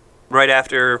anyone. Right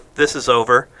after this is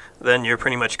over, then you're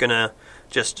pretty much going to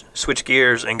just switch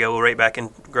gears and go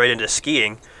right into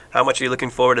skiing. How much are you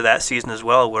looking forward to that season as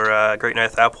well, where Great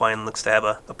North Alpine looks to have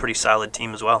a pretty solid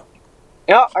team as well?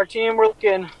 Yeah, our team, we're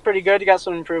looking pretty good. We got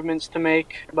some improvements to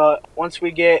make, but once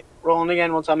we get rolling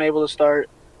again, once I'm able to start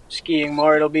skiing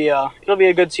more, it'll be a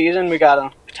good season. We got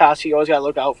a Petoskey always got to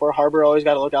look out for, Harbor always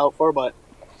got to look out for, but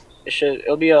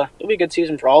it'll be a good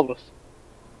season for all of us.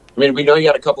 I mean, we know you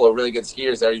got a couple of really good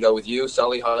skiers there, with you,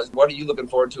 Sully, Huzz. What are you looking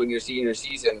forward to in your senior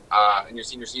season,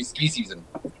 ski season?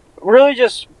 Really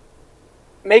just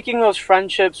making those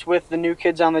friendships with the new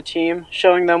kids on the team,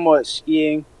 showing them what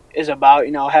skiing is about,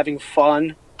 having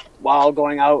fun while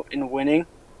going out and winning.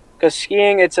 Because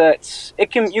skiing,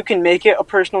 you can make it a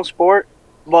personal sport,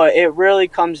 but it really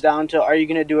comes down to, are you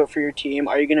going to do it for your team?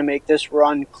 Are you going to make this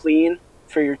run clean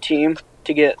for your team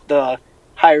to get the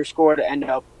higher score to end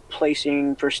up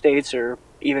placing for states or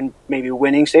even maybe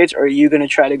winning states? Or are you going to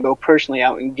try to go personally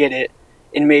out and get it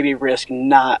and maybe risk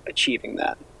not achieving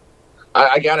that?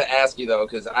 I got to ask you, though,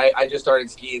 because I just started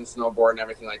skiing, snowboard, and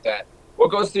everything like that. What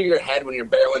goes through your head when you're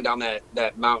barreling down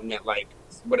that mountain at,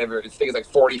 whatever, this thing is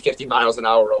 40, 50 miles an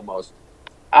hour almost?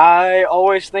 I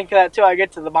always think that, too. I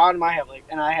get to the bottom, I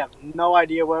have no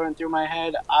idea what went through my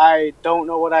head. I don't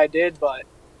know what I did, but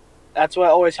that's what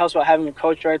always helps about having a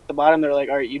coach right at the bottom. They're like,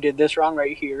 all right, you did this wrong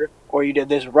right here, or you did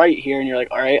this right here, and you're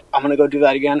like, all right, I'm going to go do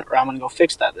that again, or I'm going to go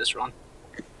fix that this run.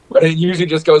 But it usually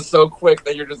just goes so quick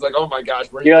that you're just like, oh my gosh,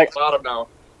 we're at the bottom now.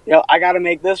 I got to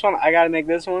make this one.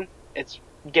 It's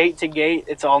gate to gate.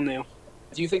 It's all new.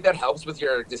 Do you think that helps with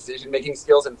your decision-making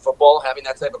skills in football, having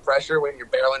that type of pressure when you're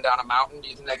barreling down a mountain? Do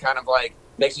you think that kind of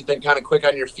makes you think kind of quick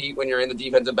on your feet when you're in the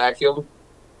defensive backfield?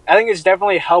 I think it's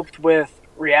definitely helped with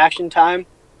reaction time,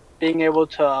 being able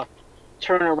to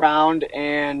turn around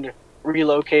and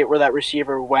relocate where that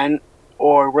receiver went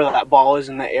or where that ball is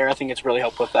in the air. I think it's really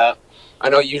helped with that. I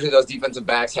know usually those defensive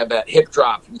backs have that hip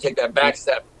drop. You take that back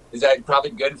step. Is that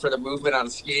probably good for the movement on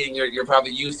skiing? You're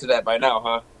probably used to that by now,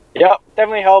 huh? Yep,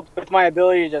 definitely helped with my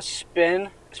ability to just spin,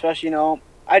 especially,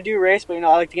 I do race, but, I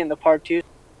like to get in the park too.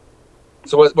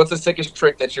 So what's the sickest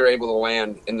trick that you're able to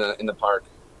land in the park?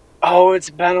 Oh, it's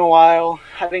been a while.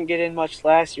 I didn't get in much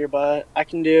last year, but I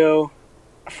can do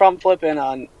front flipping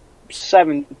on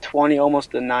 720,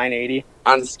 almost a 980.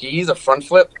 On skis, a front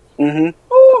flip?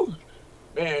 Mm-hmm. Ooh,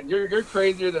 man, you're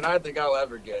crazier than I think I'll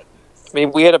ever get. I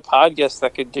mean, we had a podcast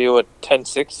that could do a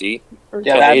 1060 or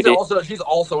Yeah, 1080. She's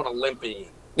also an Olympian.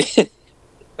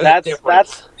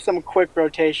 That's some quick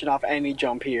rotation off any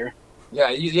jump here. Yeah,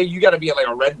 you got to be at like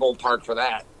a Red Bull park for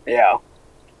that. Yeah.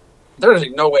 There's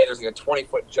no way there's like a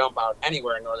 20-foot jump out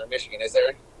anywhere in northern Michigan, is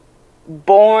there?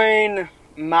 Boyne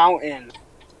Mountain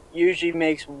usually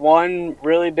makes one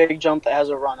really big jump that has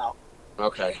a run out.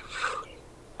 Okay.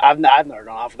 I've never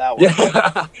gone off of that one.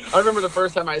 Yeah, I remember the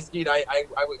first time I skied, I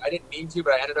didn't mean to,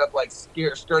 but I ended up like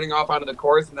skirting off onto the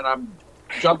course, and then I'm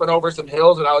jumping over some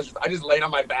hills, and I just laid on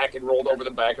my back and rolled over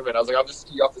the back of it. I was like, I'll just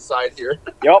ski off the side here.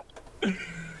 Yep.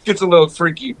 Gets a little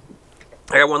freaky.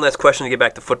 I got one last question to get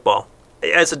back to football.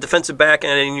 As a defensive back,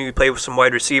 and you play with some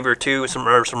wide receiver too, some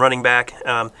running back.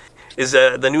 Is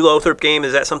the new Lothrop game,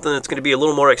 is that something that's going to be a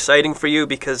little more exciting for you?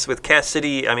 Because with Cass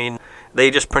City, I mean, they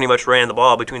just pretty much ran the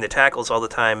ball between the tackles all the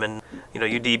time, and you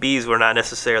DBs were not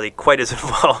necessarily quite as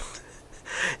involved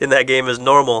in that game as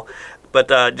normal. But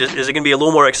is it going to be a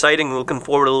little more exciting? Looking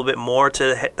forward a little bit more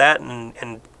to that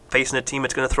and facing a team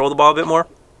that's going to throw the ball a bit more?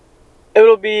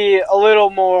 It'll be a little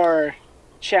more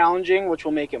challenging, which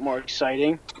will make it more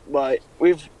exciting. But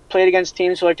we've played against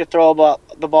teams who like to throw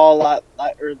the ball a lot,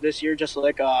 or this year, just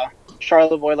like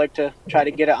Charlevoix like to try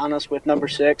to get it on us with number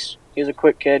 6. He's a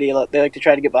quick kid. They like to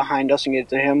try to get behind us and get it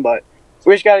to him. But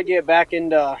we just got to get back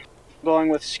into going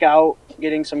with scout,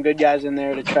 getting some good guys in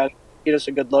there to try to get us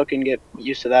a good look and get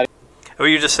used to that. Were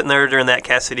you just sitting there during that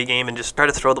Cass City game and just try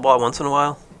to throw the ball once in a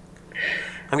while?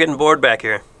 I'm getting bored back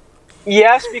here.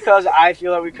 Yes, because I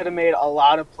feel that we could have made a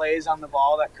lot of plays on the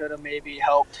ball that could have maybe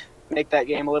helped make that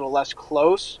game a little less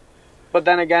close. But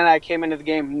then again, I came into the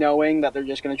game knowing that they're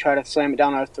just going to try to slam it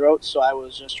down our throats, so I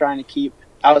was just trying to keep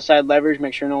outside leverage,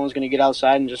 make sure no one's going to get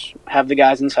outside, and just have the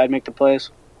guys inside make the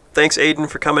plays. Thanks, Aidan,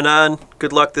 for coming on.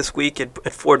 Good luck this week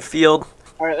at Ford Field.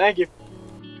 All right, thank you.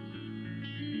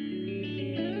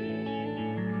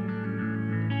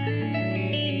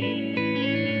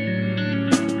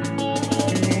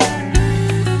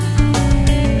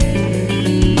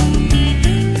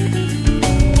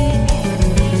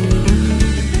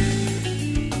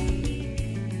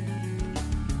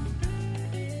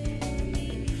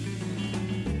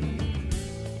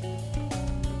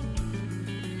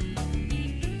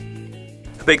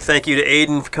 A big thank you to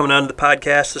Aidan for coming on to the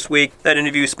podcast this week. That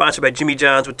interview is sponsored by Jimmy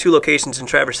John's with 2 locations in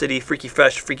Traverse City. Freaky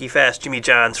Fresh, Freaky Fast, Jimmy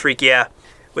John's, Freak Yeah.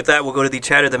 With that, we'll go to the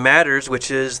chatter that matters,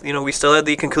 which is, we still had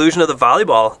the conclusion of the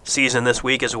volleyball season this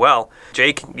week as well.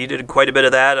 Jake, you did quite a bit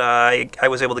of that. I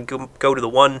was able to go to the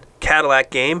one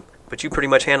Cadillac game, but you pretty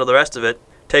much handled the rest of it.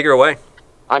 Take her away.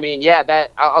 I mean, yeah,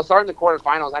 I'll start in the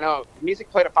quarterfinals. I know Mesick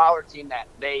played a Fowler team that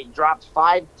they dropped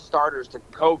 5 starters to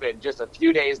COVID just a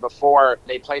few days before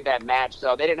they played that match.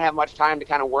 So they didn't have much time to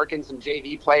kind of work in some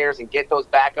JV players and get those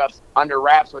backups under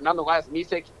wraps. But nonetheless,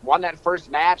 Mesick won that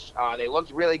first match. They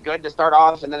looked really good to start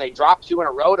off, and then they dropped 2 in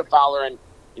a row to Fowler. And,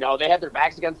 they had their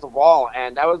backs against the wall.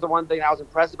 And that was the one thing I was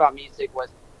impressed about Mesick was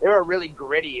they were really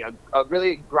gritty, a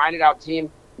really grinded-out team.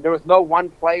 There was no one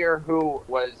player who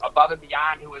was above and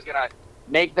beyond who was going to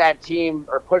make that team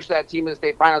or push that team to the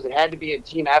state finals. It had to be a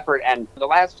team effort. And the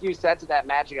last few sets of that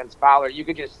match against Fowler, you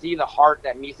could just see the heart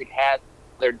that Mesick had.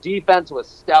 Their defense was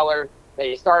stellar.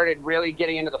 They started really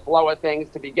getting into the flow of things.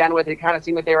 To begin with, it kind of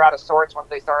seemed like they were out of sorts once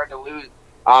they started to lose.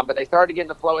 But they started to get in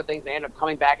the flow of things. They ended up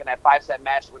coming back in that 5-set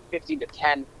match with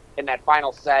 15-10 in that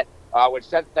final set, which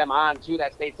sent them on to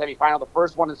that state semifinal, the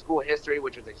first one in school history,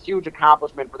 which was a huge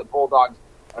accomplishment for the Bulldogs,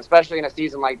 especially in a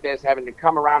season like this, having to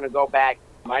come around and go back.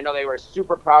 I know they were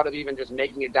super proud of even just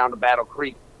making it down to Battle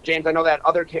Creek. James, I know that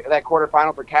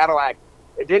quarterfinal for Cadillac,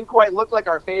 it didn't quite look like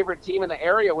our favorite team in the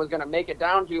area was going to make it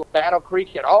down to Battle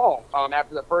Creek at all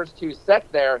after the first 2 sets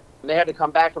there. They had to come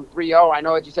back from 3-0. I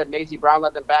know that you said Macy Brown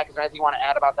led them back. Is there anything you want to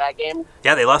add about that game?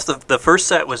 Yeah, they lost. The first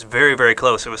set was very, very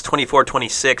close. It was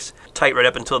 24-26, tight right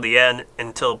up until the end,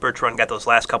 until Bertrand got those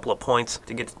last couple of points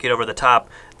to get over the top.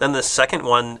 Then the second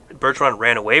one, Bertrand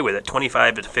ran away with it,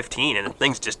 25-15, and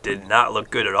things just did not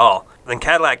look good at all. Then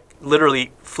Cadillac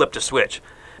literally flipped a switch.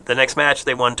 The next match,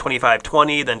 they won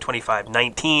 25-20, then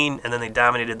 25-19, and then they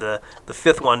dominated the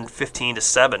fifth one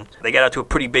 15-7. They got out to a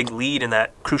pretty big lead in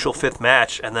that crucial fifth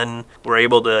match, and then were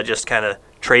able to just kind of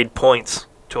trade points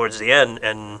towards the end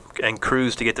and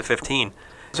cruise to get to 15.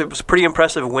 So it was a pretty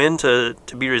impressive win to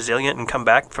be resilient and come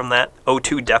back from that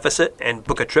 0-2 deficit and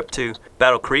book a trip to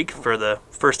Battle Creek for the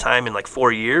first time in like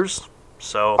 4 years.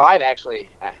 So 5, actually.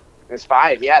 It was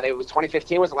 5. Yeah, it was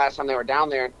 2015 was the last time they were down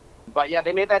there. But yeah,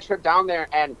 they made that trip down there,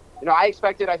 and I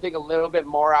expected, I think, a little bit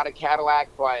more out of Cadillac.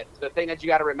 But the thing that you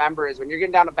got to remember is when you're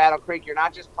getting down to Battle Creek, you're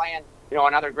not just playing,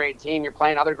 another great team. You're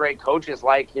playing other great coaches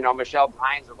like, Michelle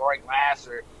Pines or Lori Glass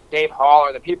or Dave Hall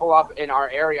or the people up in our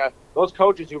area. Those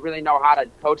coaches who really know how to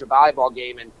coach a volleyball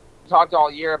game. And we talked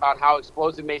all year about how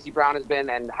explosive Macy Brown has been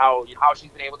and how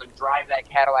she's been able to drive that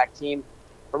Cadillac team.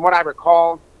 From what I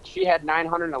recall, she had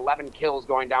 911 kills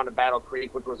going down to Battle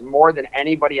Creek, which was more than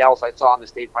anybody else I saw in the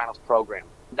state finals program.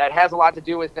 That has a lot to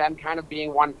do with them kind of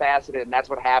being one-faceted, and that's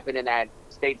what happened in that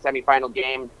state semifinal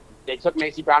game. They took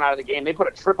Macy Brown out of the game. They put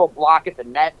a triple block at the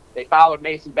net. They followed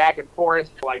Macy back and forth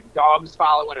like dogs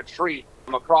following a tree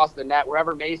across the net.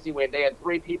 Wherever Macy went, they had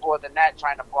 3 people at the net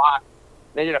trying to block.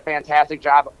 They did a fantastic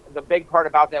job. The big part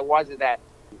about that is that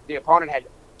the opponent had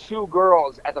 2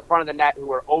 girls at the front of the net who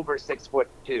were over 6'2".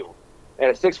 And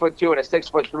a 6'2" and a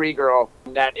 6'3" girl.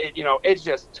 That it's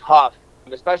just tough,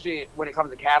 especially when it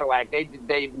comes to Cadillac.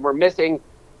 They were missing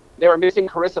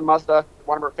Carissa Musta,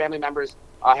 one of her family members.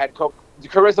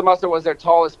 Carissa Musta was their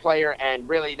tallest player, and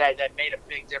really that made a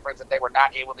big difference that they were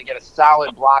not able to get a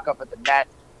solid block up at the net.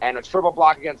 And a triple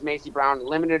block against Macy Brown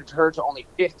limited her to only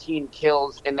 15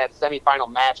 kills in that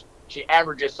semifinal match. She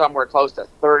averages somewhere close to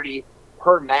 30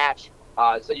 per match.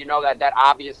 So that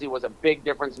obviously was a big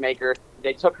difference maker.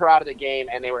 They took her out of the game,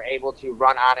 and they were able to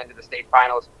run on into the state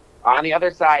finals. On the other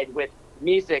side, with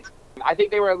Mesick, I think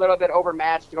they were a little bit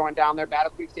overmatched going down there. Battle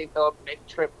Creek St. Philip made the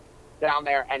trip down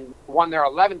there and won their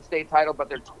 11th state title, but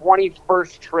their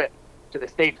 21st trip to the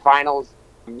state finals.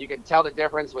 You can tell the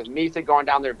difference with Mesick going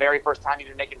down their very first time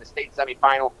even making the state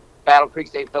semifinal. Battle Creek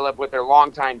St. Philip with their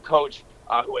longtime coach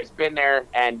who has been there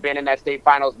and been in that state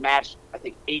finals match, I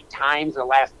think, 8 times in the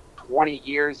last 20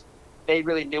 years. They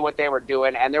really knew what they were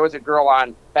doing. And there was a girl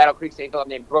on Battle Creek St. Philip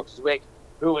named Brooke Zwick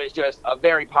who was just a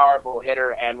very powerful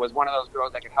hitter and was one of those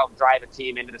girls that could help drive a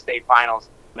team into the state finals.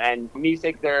 And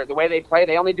Mesick, the way they play,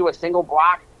 they only do a single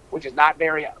block, which is not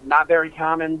very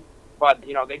common. But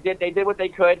they did what they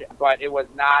could, but it was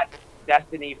not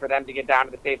destiny for them to get down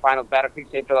to the state finals. Battle Creek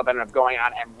St. Philip ended up going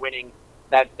on and winning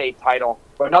that state title.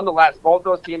 But nonetheless, both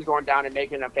those teams going down and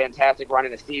making a fantastic run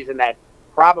in a season that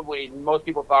probably most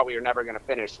people thought we were never going to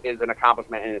finish is an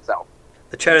accomplishment in itself.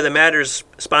 The Chatter That Matters,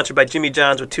 sponsored by Jimmy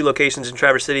John's with 2 locations in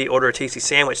Traverse City. Order a tasty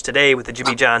sandwich today with the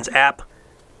Jimmy John's app.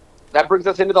 That brings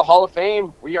us into the Hall of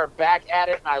Fame. We are back at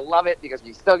it, and I love it because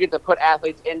we still get to put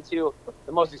athletes into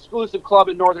the most exclusive club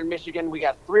in Northern Michigan. We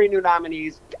got 3 new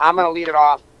nominees. I'm going to lead it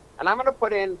off, and I'm going to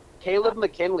put in Kaleb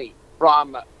McKinley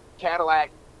from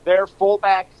Cadillac, their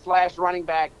fullback/running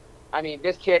back. I mean,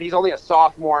 this kid, he's only a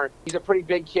sophomore. He's a pretty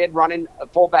big kid running a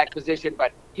fullback position,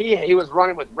 but he was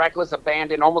running with reckless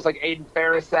abandon, almost like Ayden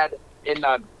Ferris said in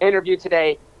the interview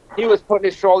today. He was putting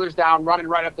his shoulders down, running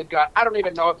right up the gut. I don't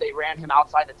even know if they ran him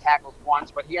outside the tackles once,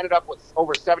 but he ended up with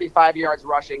over 75 yards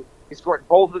rushing. He scored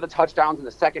both of the touchdowns in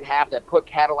the second half that put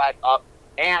Cadillac up,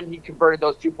 and he converted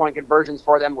those 2-point conversions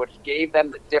for them, which gave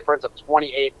them the difference of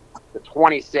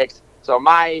 28-26. So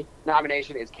my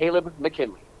nomination is Kaleb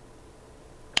McKinley.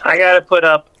 I got to put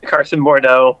up Carson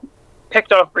Bourdo.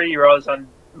 Picked off Brady Rose on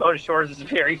Mona Shores'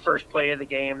 very first play of the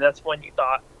game. That's when you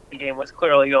thought the game was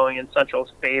clearly going in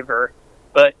Central's favor.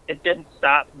 But it didn't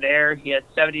stop there. He had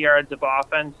 70 yards of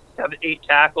offense, 8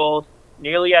 tackles,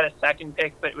 nearly had a second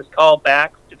pick, but it was called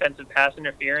back, defensive pass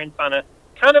interference on a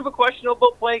kind of a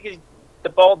questionable play because the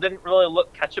ball didn't really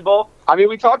look catchable. I mean,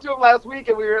 we talked to him last week,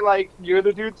 and we were like, you're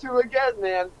the dude too again,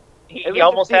 man. He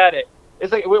almost had it.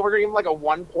 It's like we're giving him like a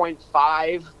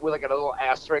 1.5 with like a little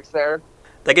asterisk there.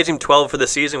 That gives him 12 for the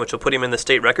season, which will put him in the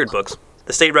state record books.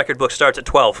 The state record book starts at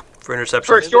 12 for interceptions.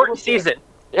 For a shortened season.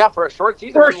 Yeah, for a short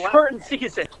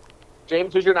season.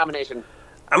 James, who's your nomination?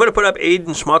 I'm going to put up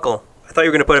Aidan Schmuckal. I thought you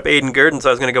were going to put up Aidan Gurdon, so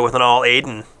I was going to go with an all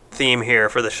Aidan theme here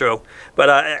for the show. But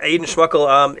Aidan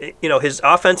Schmuckal, his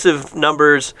offensive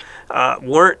numbers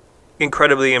weren't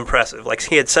incredibly impressive. Like,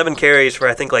 he had 7 carries for,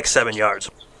 I think, like 7 yards.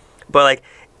 But, like,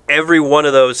 every one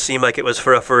of those seemed like it was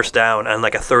for a first down on,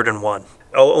 like, a 3rd and 1.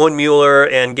 Owen Mueller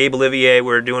and Gabe Olivier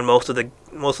were doing most of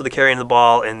the carrying the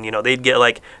ball, and they'd get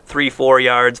like 3-4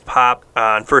 yards pop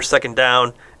on 1st, 2nd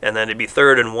down, and then it'd be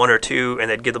 3rd and 1 or 2,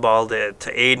 and they'd give the ball to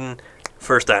Aidan,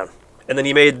 first down. And then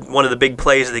he made one of the big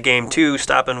plays of the game, too,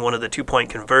 stopping one of the 2-point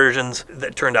conversions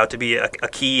that turned out to be a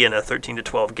key in a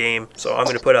 13-12 game. So I'm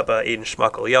going to put up Ayden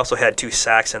Schmuckal. He also had 2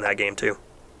 sacks in that game, too.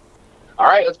 All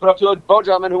right, let's put up to a vote,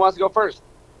 gentlemen. Who wants to go first?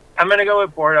 I'm going to go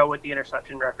with Bourdo with the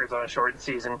interception records on a shortened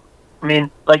season. I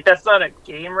mean, like, that's not a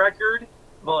game record,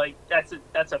 but, like, that's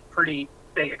a pretty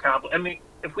big accomplishment. I mean,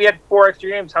 if we had 4 extra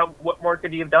games, what more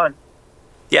could he have done?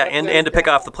 Yeah, and to pick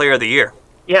off the player of the year.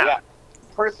 Yeah.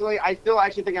 Personally, I still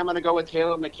actually think I'm going to go with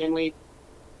Kaleb McKinley,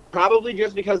 probably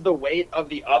just because the weight of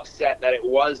the upset that it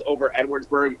was over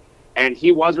Edwardsburg, and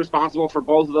he was responsible for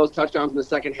both of those touchdowns in the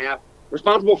second half,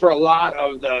 responsible for a lot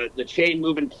of the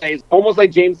chain-moving plays. Almost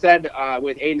like James said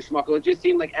with Ayden Schmuckal, it just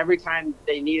seemed like every time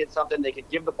they needed something, they could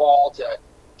give the ball to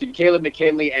Kaleb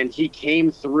McKinley, and he came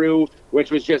through,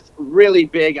 which was just really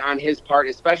big on his part,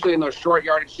 especially in those short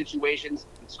yardage situations,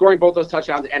 scoring both those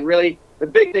touchdowns. And really, the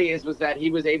big thing was that he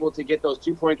was able to get those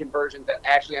 2-point conversions that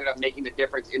actually ended up making the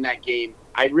difference in that game.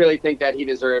 I really think that he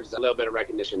deserves a little bit of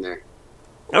recognition there.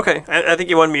 Okay, I think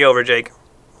you won me over, Jake.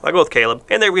 I'll go with Kaleb.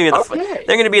 And they're going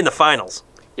to be in the finals.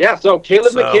 Yeah, so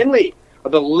Kaleb McKinley,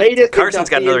 the latest. Carson's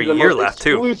got another year left,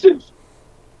 too.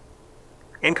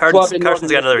 And Carson's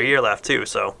got another year left, too,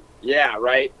 so. Yeah,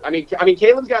 right. I mean,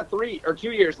 Caleb's got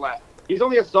 2 years left. He's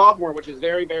only a sophomore, which is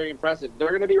very, very impressive. They're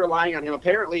going to be relying on him.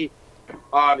 Apparently,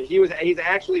 he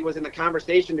actually was in the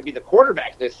conversation to be the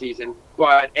quarterback this season,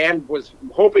 and was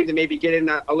hoping to maybe get in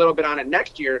a little bit on it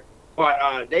next year.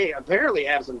 But they apparently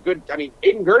have some good. I mean,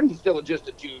 Aidan Gurdon's still just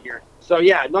a junior. So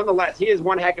yeah, nonetheless, he is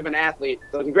one heck of an athlete.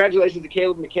 So congratulations to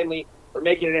Kaleb McKinley for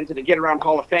making it into the Get Around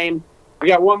Hall of Fame. We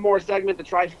got one more segment, the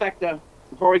trifecta.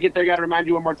 Before we get there, got to remind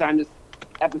you one more time, this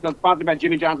episode is sponsored by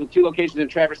Jimmy John's with 2 locations in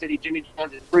Traverse City. Jimmy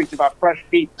John's is freaks about fresh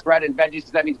meat, bread, and veggies,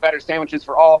 because that means better sandwiches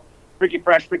for all. Freaky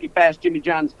fresh, freaky fast, Jimmy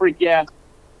John's, freak yeah.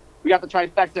 We got the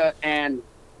trifecta, and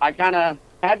I kind of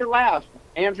had to laugh.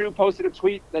 Andrew posted a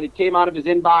tweet that it came out of his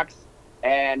inbox,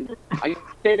 and the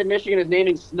state of Michigan is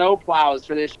naming snowplows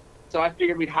for this, so I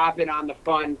figured we'd hop in on the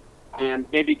fun and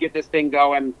maybe get this thing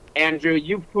going. Andrew,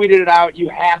 you tweeted it out. You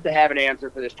have to have an answer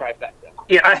for this trifecta.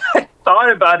 Yeah, I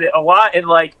thought about it a lot, and,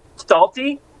 like,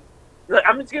 salty. Like,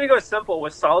 I'm just gonna go simple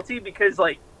with salty because,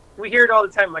 like, we hear it all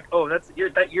the time. Like, oh,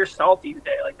 you're salty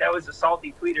today. Like, that was a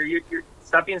salty tweet, or you're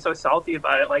stop being so salty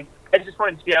about it. Like, I just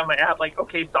wanted to be on my app. Like,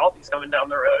 okay, salty's coming down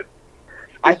the road.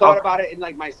 I thought about it in,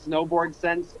 like, my snowboard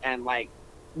sense, and, like,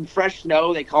 fresh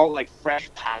snow, they call it, like, fresh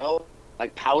pow,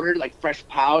 like powdered, like fresh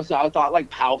pow. So I thought, like,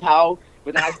 pow pow,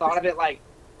 but then I thought of it like,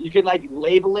 you could, like,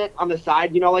 label it on the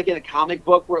side, like in a comic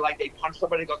book where, like, they punch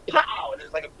somebody and goes, pow, and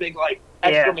there's, like, a big, like,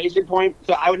 exclamation point.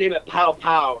 So I would name it Pow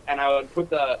Pow, and I would put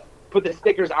the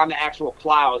stickers on the actual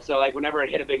plow. So, like, whenever it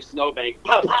hit a big snowbank,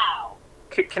 pow, pow.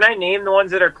 Can I name the ones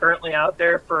that are currently out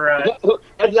there for...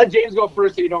 Let James go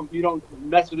first so you don't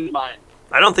mess with his mind.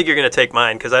 I don't think you're going to take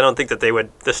mine, because I don't think that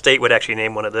the state would actually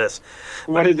name one of this.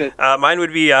 What is it? Mine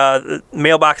would be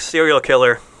mailbox serial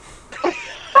killer.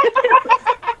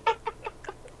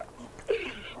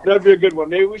 That'd be a good one.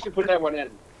 Maybe we should put that one in.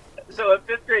 So a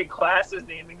 5th grade class is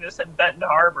naming this in Benton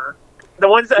Harbor. The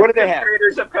ones that 5th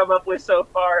graders have come up with so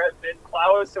far have been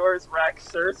Plowosaurus Rex,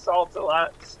 Sir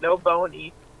Salt-A-Lot, Snow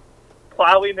Boney,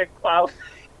 Plowy McPlow.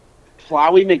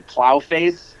 Plowy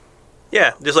McPlowface?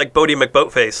 Yeah, just like Bodie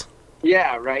McBoatface.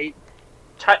 Yeah, right.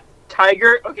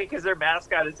 Tiger, okay, because their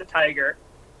mascot is a tiger.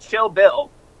 Chill Bill,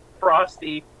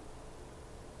 Frosty,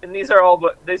 and these are all.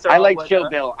 I like Chill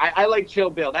Bill. I like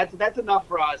Chill Bill. That's enough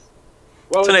for us.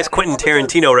 It's a nice Quentin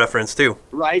Tarantino reference too.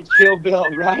 Right, Chill Bill.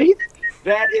 Right.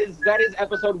 That is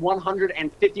episode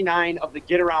 159 of the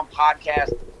Get Around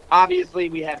podcast. Obviously,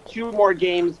 we have 2 more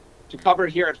games to cover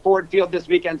here at Ford Field this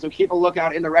weekend, so keep a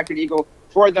lookout in the Record Eagle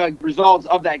for the results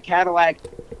of that Cadillac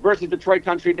versus Detroit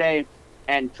Country Day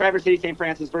and Traverse City St.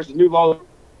 Francis versus New Lowell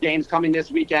games coming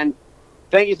this weekend.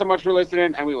 Thank you so much for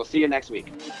listening, and we will see you next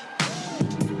week.